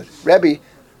Rabbi,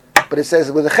 but it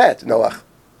says with a chet, Noach.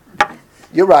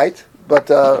 You're right, but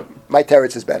my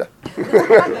teretz is better.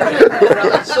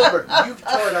 Silber, you've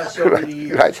taught us over the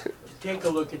years Right. to take a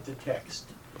look at the text.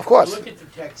 Of course. Look at the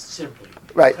text simply.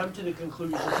 Right. Come to the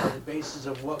conclusions on the basis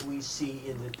of what we see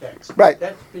in the text. Right.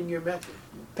 That's been your method.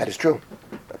 That is true.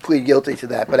 I plead guilty to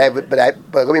that, but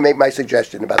let me make my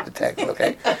suggestion about the text,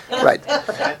 okay? Right.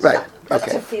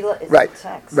 Okay. Tefillot is Right. the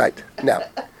text. Right. Now,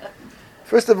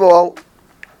 first of all,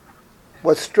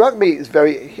 what struck me is let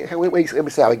me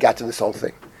see how I got to this whole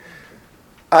thing.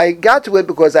 I got to it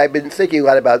because I've been thinking a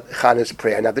lot about Chana's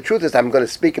prayer. Now, the truth is I'm going to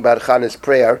speak about Chana's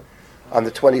prayer on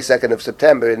the 22nd of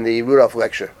September in the Rudolph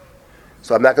lecture.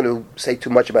 So I'm not going to say too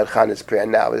much about Chana's prayer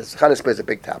now. Chana's prayer is a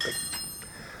big topic.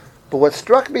 But what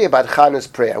struck me about Chana's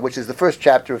prayer, which is the first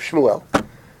chapter of Shmuel,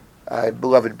 a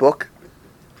beloved book,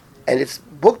 and its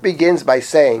book begins by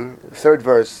saying, the third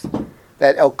verse,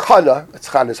 that Elkanah, that's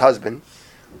Chana's husband,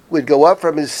 would go up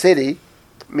from his city,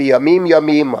 miyamim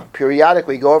yamim,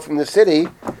 periodically go up from the city,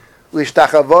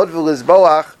 lishtachavod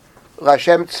v'lizboach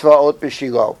l'Hashem tzvaot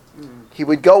b'Shilo. He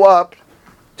would go up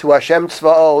to Hashem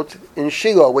tzvaot in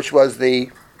Shiloh, which was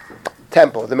the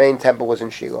temple. The main temple was in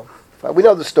Shiloh. We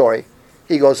know the story.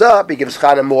 He goes up, he gives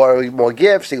Chana more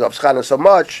gifts, he loves Chana so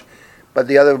much, but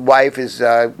the other wife is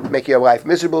making her life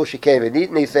miserable, she can't even eat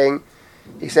anything.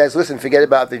 He says, listen, forget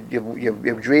about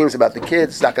your dreams about the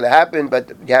kids, it's not going to happen, but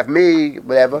you have me,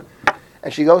 whatever.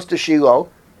 And she goes to Shiloh,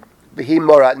 V'hi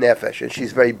morat nefesh, and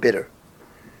she's very bitter.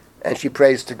 And she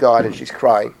prays to God, and she's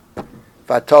crying.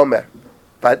 Vatomer,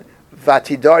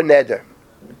 vatidar neder,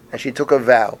 and she took a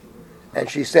vow. And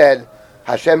she said,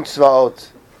 Hashem tzvaot,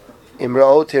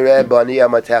 imra'ot tireh bani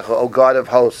amatecha, O God of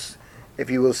hosts, if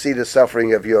you will see the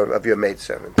suffering of your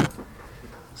maidservant.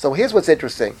 So here's what's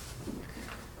interesting.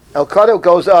 Elkanah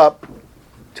goes up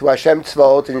to Hashem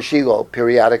tzvaot in Shiloh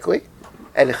periodically,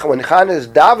 and when Chana is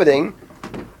davening,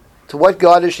 to what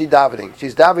God is she davening?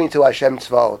 She's davening to Hashem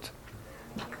tzvaot.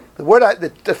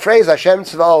 The phrase Hashem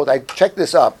tzvaot, I checked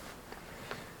this up,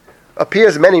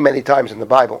 appears many, many times in the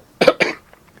Bible. I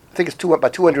think it's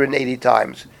about 280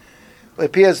 times. It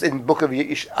appears in the book of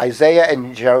Isaiah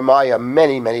and Jeremiah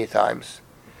many, many times.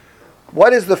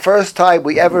 What is the first time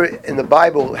we ever in the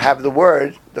Bible have the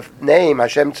word, the name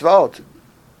Hashem Tzvaot?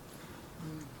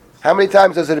 How many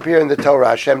times does it appear in the Torah,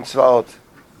 Hashem Tzvaot?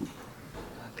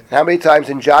 How many times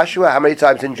in Joshua? How many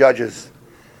times in Judges?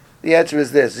 The answer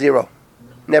is this, 0.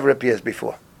 Never appears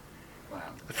before.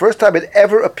 The first time it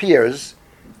ever appears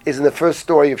is in the first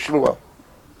story of Shmuel.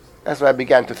 That's what I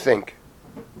began to think.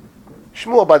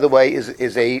 Shmuel, by the way,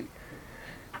 is a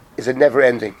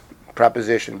never-ending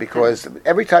proposition, because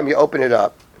every time you open it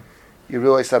up, you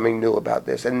realize something new about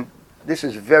this. And this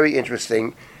is very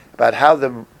interesting about how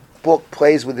the book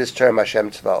plays with this term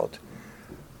Hashem Tzvaot.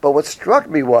 But what struck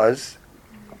me was,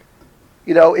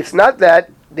 it's not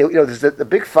that there's the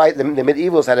big fight. The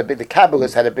medievals the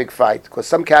Kabbalists had a big fight, because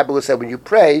some Kabbalists said when you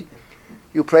pray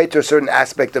to a certain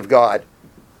aspect of God,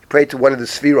 you pray to one of the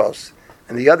spheros,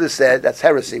 and the others said that's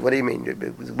heresy. What do you mean?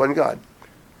 There's one God.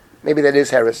 Maybe that is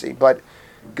heresy, but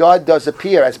God does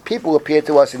appear as people appear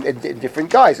to us in different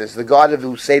guises. The God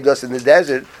who saved us in the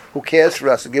desert, who cares for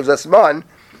us, who gives us man,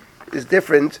 is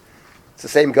different. It's the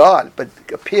same God, but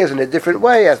appears in a different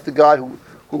way as the God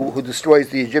who destroys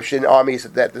the Egyptian armies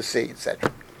at the sea,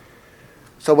 etc.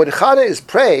 So when Chana is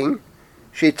praying,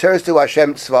 she turns to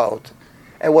Hashem Tzvaot.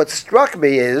 And what struck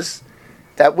me is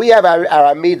that we have our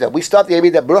Amidah. We start the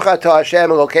Amidah, Baruch atah Hashem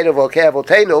Elokeinu v'Elokei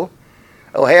Avotenu,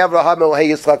 Elohei Avraham, Elohei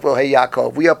Yitzchak, Elohei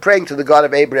Yaakov. We are praying to the God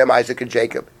of Abraham, Isaac, and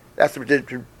Jacob. That's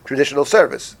the traditional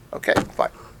service. Okay,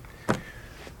 fine.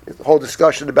 The whole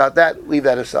discussion about that, leave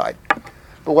that aside.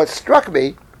 But what struck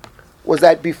me was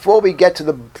that before we get to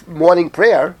the morning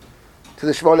prayer, to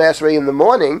the Shemona Esrei in the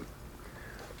morning,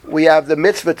 we have the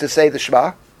mitzvah to say the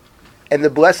Shema, and the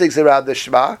blessings around the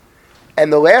Shema,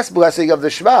 and the last blessing of the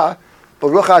Shema,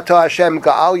 Baruch atah Hashem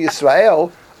Ga'al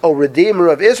Yisrael, O Redeemer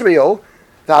of Israel.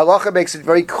 The halacha makes it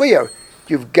very clear.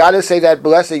 You've got to say that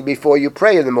blessing before you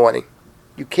pray in the morning.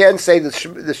 You can't say the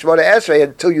Shemona Esrei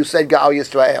until you say Ga'al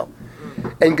Yisrael.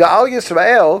 And Ga'al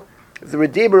Yisrael, the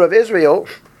Redeemer of Israel,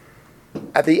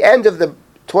 at the end of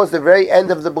towards the very end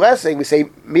of the blessing, we say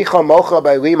Micha Mocha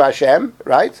by Lim Hashem,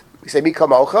 right? We say Micha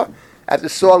Mocha. At the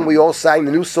song, we all sang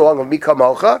the new song of Micha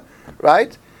Mocha,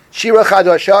 right? Shira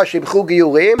Chadasha Shimchu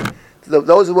Giyulim.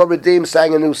 Those who were redeemed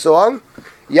sang a new song.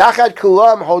 Yachad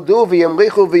Kulam Hodu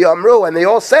V'Yamlichu V'Yamru, and they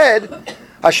all said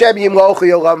Hashem Yimlochu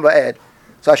Yolam Va'ed.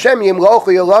 So Hashem Yimlochu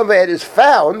Yolam Va'ed is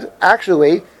found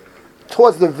actually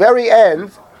towards the very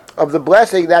end of the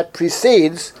blessing that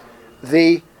precedes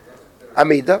the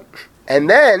Amidah, and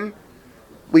then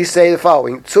we say the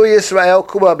following: Tzu Yisrael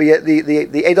Kumabi.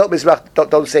 The Edot Mizrach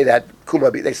don't say that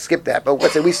Kumabi. They skip that, but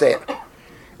let's say we say it.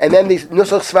 And then the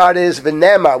Nusach Sfard is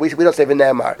V'Nemar. We don't say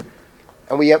V'Nemar,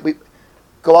 and we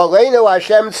Go Aleinu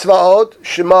Hashem Tzvaot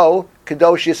Shemo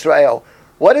Kadosh Yisrael.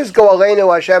 What is Go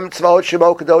Aleinu Hashem Tzvaot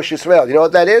Shemo Kadosh Yisrael? You know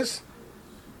what that is?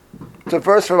 It's a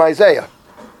verse from Isaiah.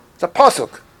 It's a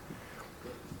pasuk.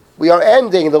 We are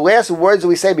ending, the last words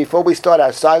we say before we start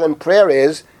our silent prayer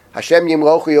is Hashem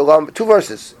Yimlochu Yolam, 2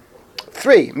 verses.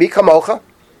 3, Mi Kamocha,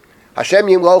 Hashem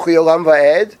Yimlochu Yolam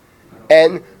Va'ed,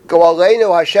 and Go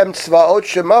Aleinu Hashem Tzvaot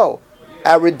Shemo.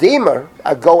 Our Redeemer,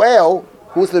 our Goel,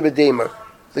 who's the Redeemer?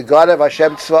 The God of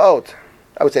Hashem Tzvaot.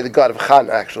 I would say the God of Chana,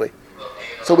 actually.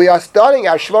 So we are starting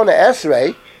our Shemona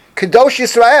Esrei, Kadosh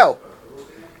Yisrael.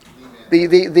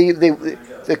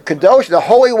 The Kadosh, the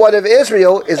Holy One of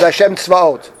Israel, is Hashem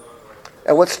Tzvaot.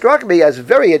 And what struck me as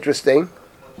very interesting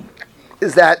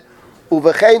is that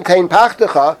Uvechein Tein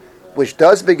Pachtecha, which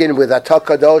does begin with Atah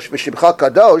Kadosh V'Shimcha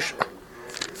Kadosh,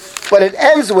 but it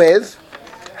ends with,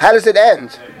 how does it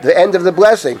end? The end of the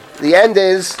blessing. The end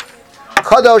is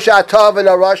Kadosh Atah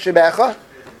V'Norah Shemecha.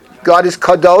 God is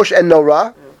Kadosh and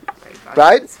Norah,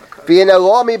 right?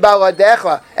 V'Yinelo Mi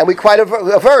Baladecha, and we quote a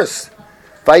verse.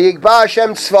 Vayigba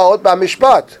Hashem Tzvaot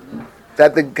B'Mishpat,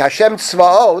 that the Hashem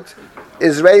Tzvaot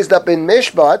is raised up in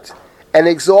Mishpat and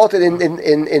exalted in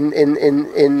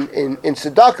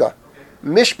tzedakah.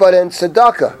 Mishpat and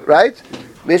tzedakah, right?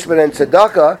 Mishpat and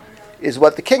tzedakah is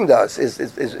what the king does,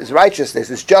 is righteousness,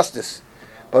 is justice.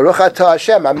 Baruch atah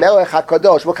Hashem, HaMelech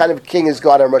HaKadosh. What kind of king is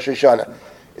God on Rosh Hashanah?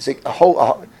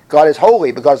 God is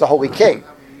holy because the holy king.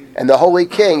 And the holy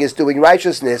king is doing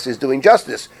righteousness, is doing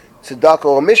justice. Tzedakah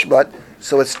or Mishpat.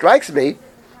 So it strikes me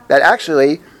that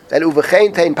actually, that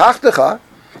Uvechein Tein Pachtecha,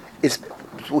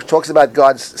 which talks about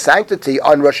God's sanctity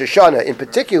on Rosh Hashanah in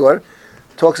particular,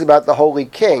 talks about the Holy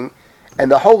King,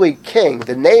 and the Holy King,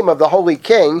 the name of the Holy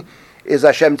King is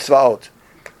Hashem Tzvaot.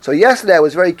 So yesterday I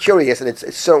was very curious, and it's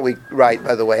certainly right,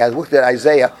 by the way. I looked at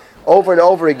Isaiah over and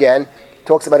over again,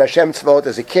 talks about Hashem Tzvaot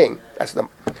as a king. But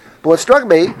what struck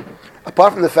me,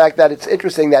 apart from the fact that it's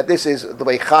interesting that this is the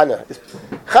way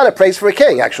Chana prays for a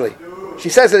king, actually. She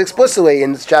says it explicitly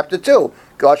in chapter 2.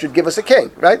 God should give us a king,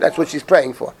 right? That's what she's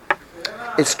praying for.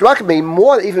 It struck me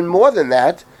even more than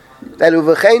that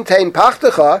Uvechein Tein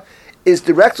Pachtecha is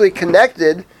directly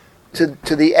connected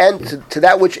to the end, to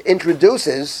that which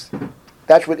introduces,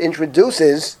 the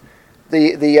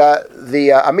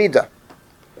Amida.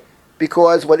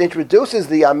 Because what introduces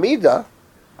the Amida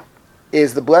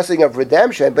is the blessing of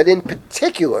redemption, but in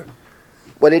particular,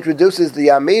 what introduces the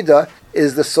Amida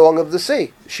is the Song of the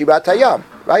Sea, Shirat Hayam,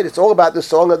 right? It's all about the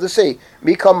Song of the Sea.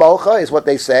 Mika Mocha is what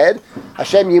they said.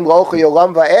 Hashem Yimlocha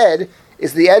Yolam Va'ed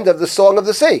is the end of the Song of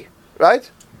the Sea, right?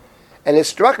 And it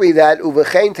struck me that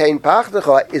Uvechein Tein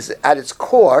Pachtecha is at its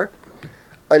core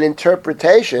an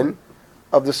interpretation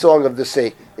of the Song of the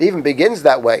Sea. It even begins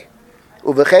that way.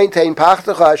 Uvechein Tein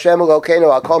Pachtecha Hashem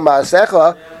Elokeinu Al Kol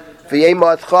Ma'asecha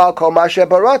V'yematcha Kol Ma'aseh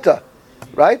Barata,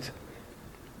 right?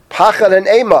 Pachad and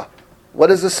Ema. What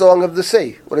is the Song of the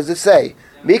Sea? What does it say?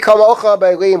 Mi kamocha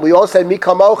b'elim. We all said Mi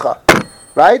kamocha,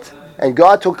 right? And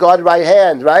God took God's right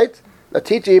hand, right?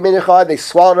 Latiti yiminicha. They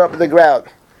swallowed it up in the ground,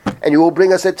 and you will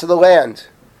bring us into the land.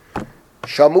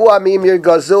 Shamu amim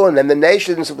yirgazun. And the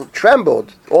nations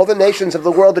trembled. All the nations of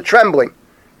the world are trembling.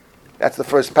 That's the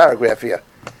first paragraph here.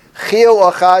 Chil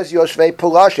ochaz yoshvei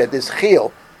pulashet. This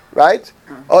chil, right?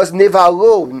 Oz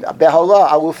nivalu behala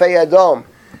alufei adom.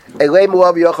 It's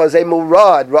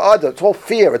all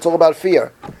fear. It's all about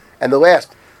fear. And the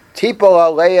last, Tipol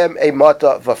aleim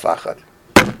emata v'fachad.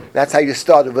 That's how you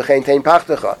start. Uvechein tein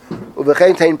pachtecha.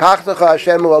 Uvechein tein pachtecha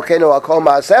Hashem Elokeinu al kol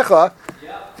ma'asecha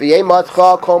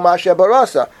v'yematcha kol ma'aseh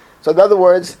barasa. So in other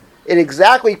words, it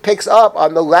exactly picks up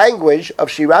on the language of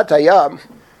Shirat Hayam,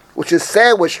 which is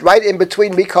sandwiched right in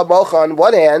between Mika Mocha on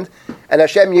one hand and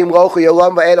Hashem Yimlocha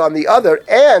Yolam Va'ed on the other.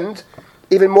 And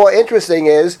even more interesting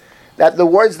is that the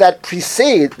words that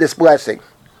precede this blessing,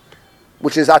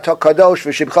 which is Atok Kadosh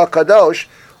v'Shibcha Kadosh,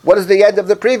 what is the end of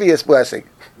the previous blessing?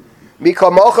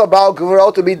 Mikamocha ba'al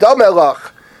gvurotu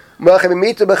midomelach,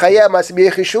 ma'achemitu b'chayeh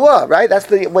masmi Yeshua. Right? That's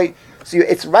the way. So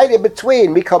it's right in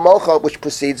between Mikamocha, which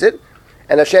precedes it,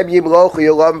 and Hashem Yimlocha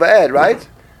Yolam Va'ed. Right?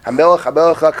 Hamelach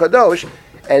Kadosh,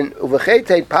 and Uvechein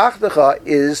Tein Pachtecha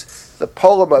is the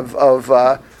poem of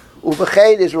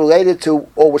Uvechein is related to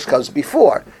all which comes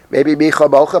before. Maybe Micha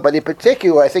Mocha, but in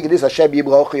particular, I think it is Hashem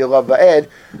Yimlocha Yolam Va'ed.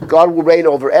 God will reign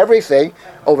over everything,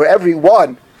 over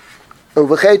everyone.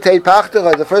 Uvechein Tein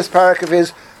Pachtecha, the first paragraph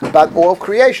is about all of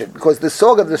creation, because the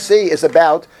Song of the Sea is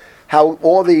about how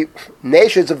all the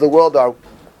nations of the world are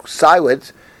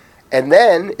silent, and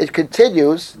then it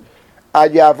continues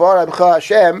Ad Yavar Amcha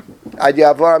Hashem, Ad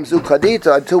Yavar Amzu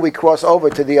Kadita, until we cross over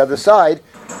to the other side.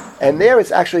 And there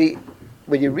it's actually,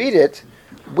 when you read it,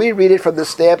 we read it from the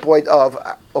standpoint of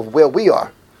where we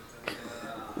are.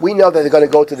 We know that they're going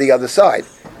to go to the other side.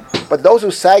 But those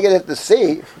who sang it at the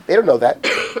sea, they don't know that.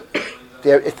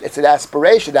 It's an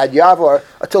aspiration, Ad Yavar,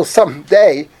 until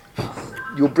someday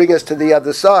you'll bring us to the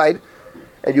other side,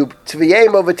 and you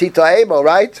Tviyemo v'titaemo,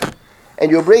 right?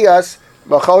 And you'll bring us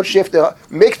Machot Shifta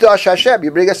Mikdash Hashem.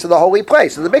 You bring us to the holy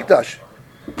place, to the Mikdash.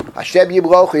 Hashem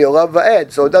Yimlocha Yolam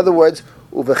Va'ed. So in other words,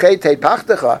 Uvechein Tein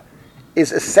Pachtecha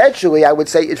is essentially, I would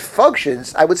say, it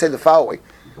functions, I would say the following.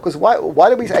 Because why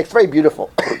do we say, it's very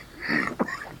beautiful.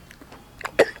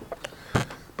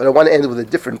 But I want to end with a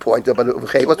different point about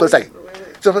Uvechein.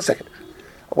 Just a second.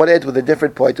 I want to end with a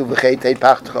different point of Uvechein Tein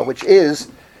Pachtecha, which is,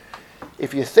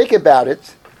 if you think about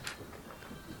it,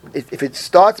 if it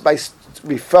starts by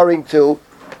referring to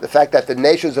the fact that the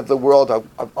nations of the world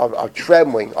are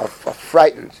trembling, are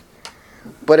frightened,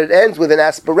 but it ends with an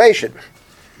aspiration.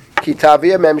 That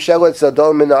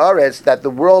the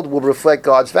world will reflect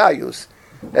God's values,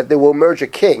 that they will emerge a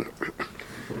king.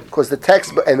 Because the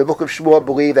text and the book of Shmuel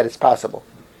believe that it's possible,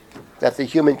 that the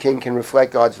human king can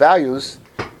reflect God's values.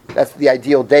 That's the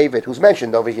ideal David, who's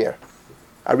mentioned over here.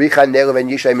 But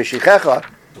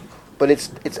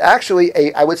it's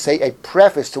actually, I would say, a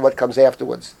preface to what comes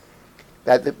afterwards.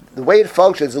 That the way it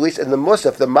functions, at least in the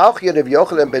Musaf, the Malchiyot of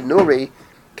Yochanan ben Nuri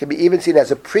can be even seen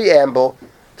as a preamble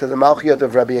to the Malchiyot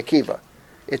of Rabbi Akiva.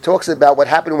 It talks about what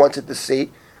happened once at the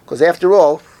sea, because after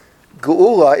all,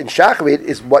 Geula in Shacharit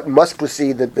is what must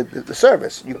precede the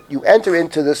service. You enter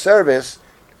into the service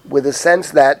with a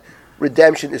sense that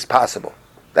redemption is possible.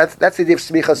 That's the idea of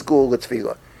Smichas Geula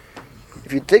Tefillah.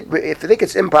 If you think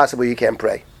it's impossible, you can't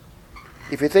pray.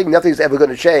 If you think nothing's ever going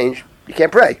to change, you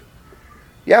can't pray.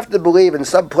 You have to believe in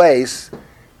some place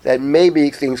that maybe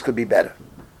things could be better.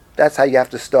 That's how you have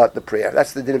to start the prayer.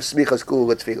 That's the din of Smichas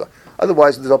Geula Tefillah.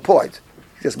 Otherwise, there's no point.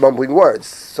 You're just mumbling words,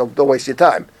 so don't waste your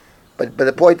time. But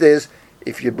the point is,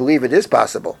 if you believe it is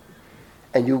possible,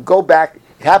 and you go back,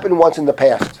 it happened once in the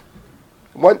past.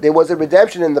 There was a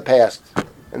redemption in the past,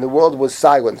 and the world was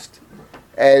silenced.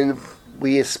 And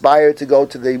we aspire to go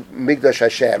to the Migdash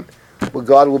Hashem, where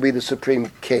God will be the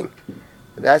supreme king.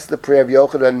 That's the prayer of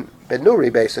Yochanan ben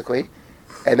Nuri, basically,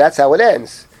 and that's how it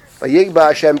ends. Vayigba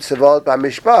Hashem tzavot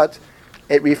b'mishpat.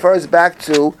 It refers back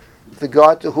to the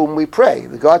God to whom we pray.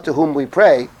 The God to whom we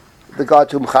pray, the God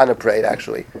to whom Chana prayed,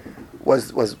 actually,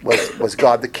 was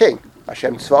God the King.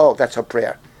 Hashem tzvaot. That's our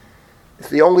prayer. It's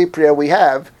the only prayer we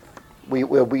have.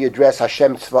 We address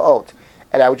Hashem tzvaot.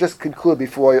 And I would just conclude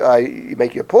before you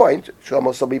make your point,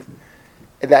 Shlomo. So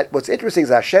and that what's interesting is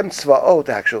Hashem tzvaot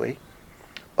actually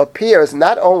appears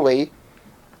not only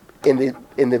in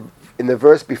the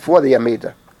verse before the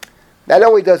Amidah. Not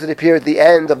only does it appear at the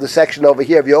end of the section over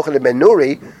here of Yochanan ben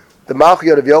Nuri, the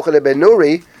Malchiyot of Yochanan ben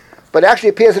Nuri, but it actually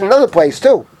appears in another place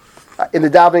too, in the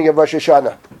davening of Rosh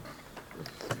Hashanah.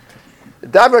 The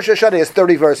davening of Rosh Hashanah has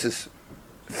 30 verses.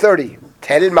 30.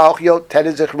 10 in Malchiyot, 10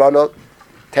 in Zichronot,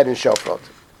 10 in Shofrot.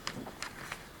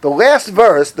 The last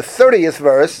verse, the 30th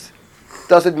verse,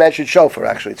 doesn't mention shofar,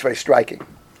 actually. It's very striking.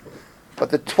 But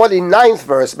the 29th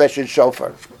verse mentions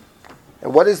shofar.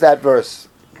 And what is that verse?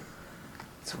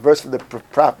 It's a verse from the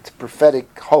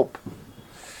prophetic hope.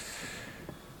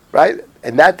 Right?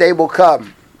 And that day will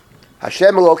come.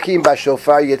 Hashem Elokim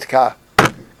b'shofar yitka.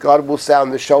 God will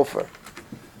sound the shofar.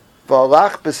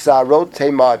 V'alach b'sarot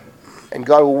Teman. And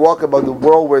God will walk among the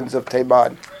whirlwinds of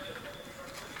Teman.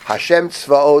 Hashem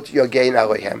tzvaot yogein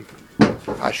alehem.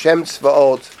 Hashem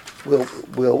tzvaot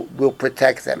will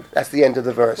protect them. That's the end of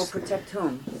the verse. Will protect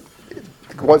whom?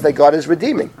 The ones that God is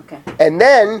redeeming. Okay. And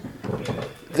then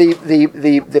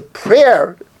the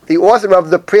prayer, the author of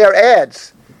the prayer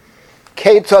adds,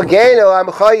 Kei togeinu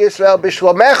amcha Yisrael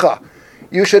b'shlomecha.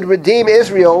 You should redeem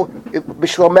Israel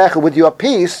b'shlomecha, with your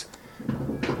peace.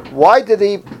 Why did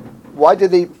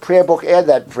the prayer book add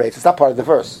that phrase? It's not part of the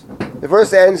verse. The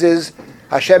verse ends is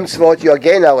Hashem tzvaot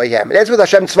yogein alehem. It ends with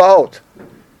Hashem tzvaot.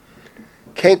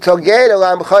 Kei togeinu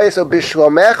amcha Yisrael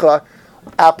b'shlomecha.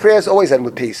 Our prayers always end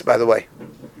with peace, by the way.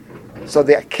 So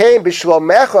the Kein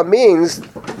b'shlomecha means,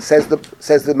 says the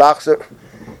Machzor,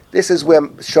 this is where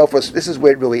shofar, this is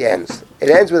where it really ends. It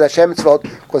ends with Hashem tzvaot,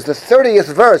 because the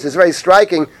 30th verse is very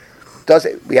striking.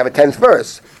 We have a 10th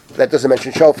verse that doesn't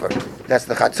mention shofar. That's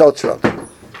the Chatzotzrot.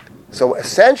 So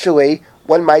essentially,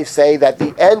 one might say that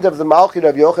the end of the Malchiyot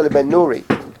of Yochanan ben Nuri,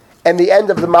 and the end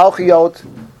of the Malchiyot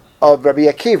of Rabbi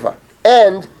Akiva,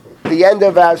 and the end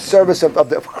of our service of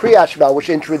the Kriyat Shema, which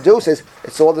introduces,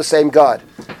 it's all the same God.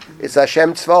 It's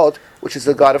Hashem Tzvaot, which is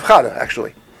the God of Chana,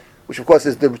 actually, which of course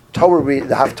is the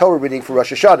Haftorah reading for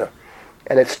Rosh Hashanah.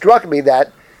 And it struck me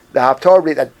that the Haftorah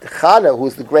reading, that Chana,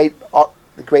 who's the great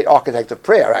architect of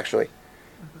prayer, actually,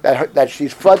 that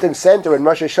she's front and center in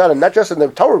Rosh Hashanah, not just in the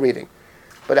Torah reading,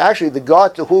 but actually the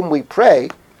God to whom we pray,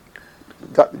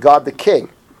 God the King.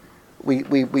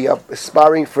 We are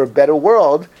aspiring for a better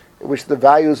world in which the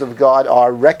values of God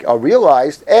are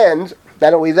realized, and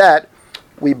not only that,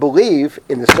 we believe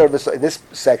in the service in this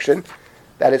section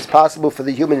that it's possible for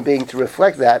the human being to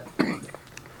reflect that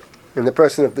in the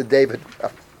person of the David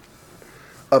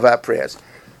of our prayers.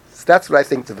 So that's what I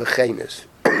think the v'chein is.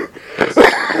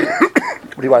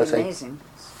 What do you want to say? Amazing.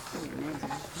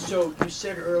 So you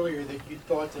said earlier that you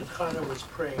thought that Chana was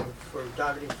praying for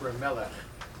davening for a melech,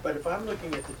 but if I'm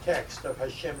looking at the text of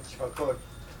Hashem Tzvakot,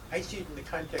 I see it in the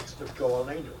context of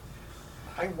Goalenu.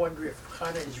 I wonder if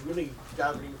Chana is really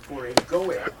davening for a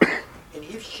Goel, and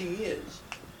if she is,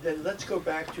 then let's go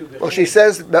back to the. Well, she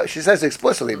says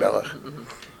explicitly, Melech.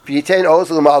 V'yitain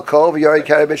oz l'malkol v'yorei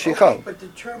karei b'shicho. But the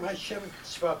term Hashem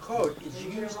Tzvakot is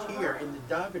used here in the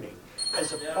davening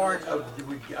as a part of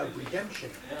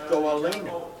redemption.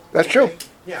 Goalenu. That's true.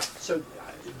 Yeah. So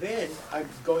then I'm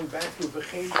going back to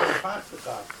v'chein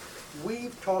v'pachlecha.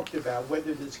 We've talked about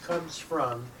whether this comes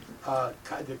from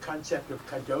the concept of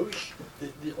kadosh,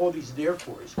 all these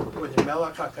therefores, or the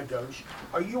melech kadosh.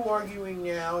 Are you arguing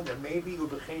now that maybe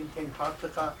ubechein ten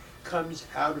patlecha comes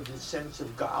out of the sense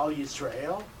of Gaal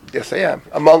Yisrael? Yes, I am,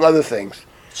 among other things.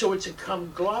 So it's a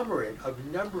conglomerate of a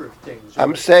number of things.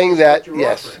 I'm saying that,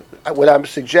 yes. What I'm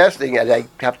suggesting, and I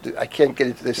can't get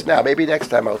into this now, maybe next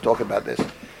time I'll talk about this,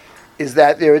 is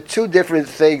that there are two different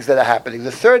things that are happening.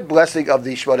 The third blessing of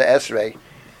the Shemona Esrei,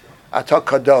 Atok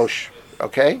Kadosh,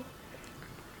 okay?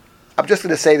 I'm just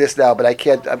going to say this now, but I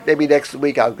can't, maybe next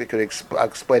week I'll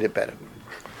explain it better.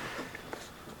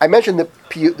 I mentioned the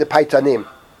Paitanim.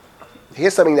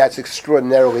 Here's something that's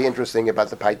extraordinarily interesting about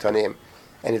the Paitanim,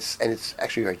 and it's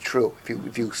actually very true.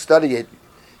 If you study it,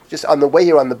 just on the way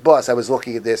here on the bus, I was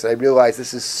looking at this, and I realized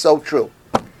this is so true.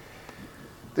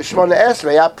 The Shemona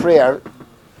Esrei, our prayer,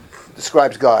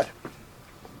 describes God.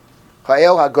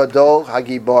 Ha'el ha'gadol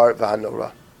ha'gibar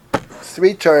v'hanora.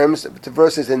 Three terms, the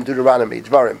verses in Deuteronomy,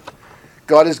 Dvarim.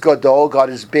 God is Gadol, God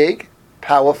is big,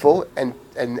 powerful, and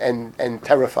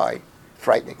terrifying,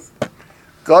 frightening.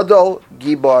 Gadol,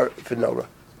 Gibar, V'Nora.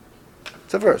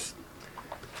 It's a verse.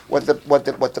 What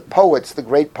the poets, the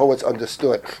great poets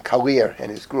understood, Kalir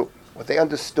and his group, what they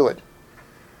understood,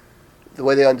 the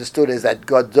way they understood is that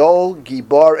Gadol,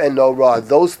 Gibar, and Nora,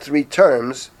 those three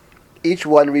terms, each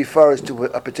one refers to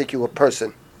a particular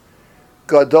person.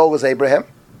 Gadol is Abraham,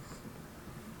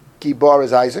 Gibar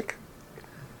is Isaac,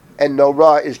 and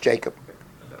Nora is Jacob.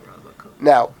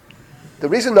 Now, the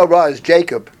reason Nora is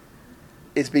Jacob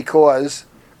is because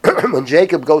when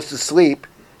Jacob goes to sleep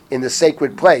in the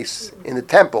sacred place, in the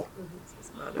temple,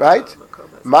 right?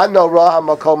 Man Nora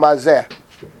hamakom hazeh.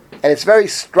 And it's very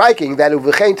striking that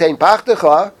Uvechein tein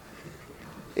pachtecha,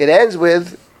 it ends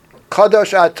with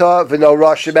Kadosh ata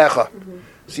v'nora shemecha.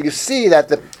 So you see that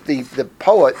the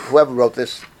poet, whoever wrote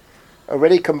this,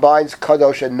 already combines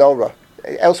Kadosh and Nora.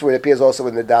 Elsewhere it appears also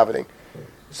in the davening.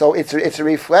 So it's a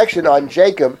reflection on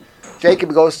Jacob.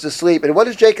 Jacob goes to sleep. And what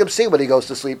does Jacob see when he goes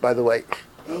to sleep, by the way?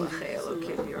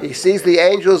 He sees the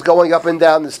angels going up and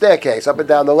down the staircase, up and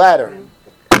down the ladder.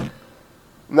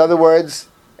 In other words,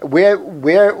 where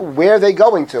are they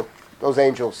going to, those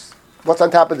angels? What's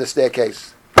on top of the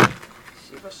staircase?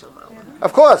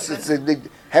 Of course, it's the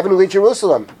heavenly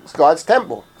Jerusalem. It's God's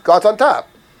temple. God's on top.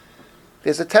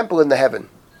 There's a temple in the heaven.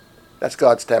 That's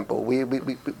God's temple.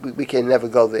 We can never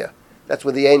go there. That's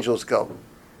where the angels go.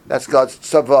 That's God's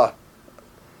tzavah.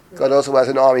 God also has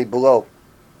an army below.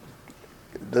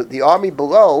 The army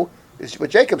below is what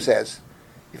Jacob says.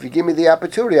 If you give me the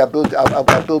opportunity, I'll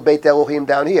build Beit Elohim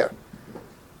down here.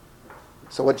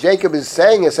 So what Jacob is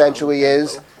saying essentially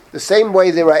is, the same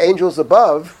way there are angels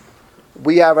above,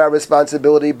 we have our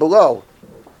responsibility below.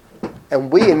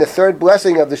 And we, in the third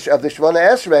blessing of the Shemona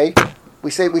Esrei,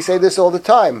 we say this all the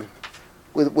time,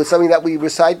 with something that we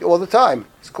recite all the time.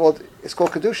 It's called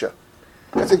Kedusha.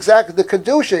 That's exactly, the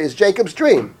Kedusha is Jacob's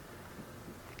dream.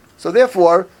 So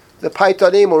therefore, the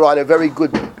Paitanim are on a very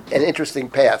good and interesting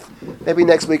path. Maybe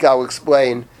next week I'll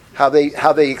explain how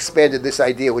they expanded this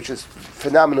idea, which is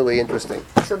phenomenally interesting.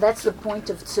 So that's the point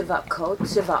of Tziva'ot.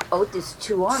 Tziva'ot is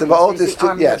two armies. Tziva'ot is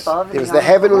two, yes. There's the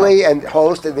heavenly and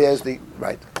host, and there's the,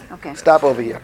 right. Okay. Stop over here.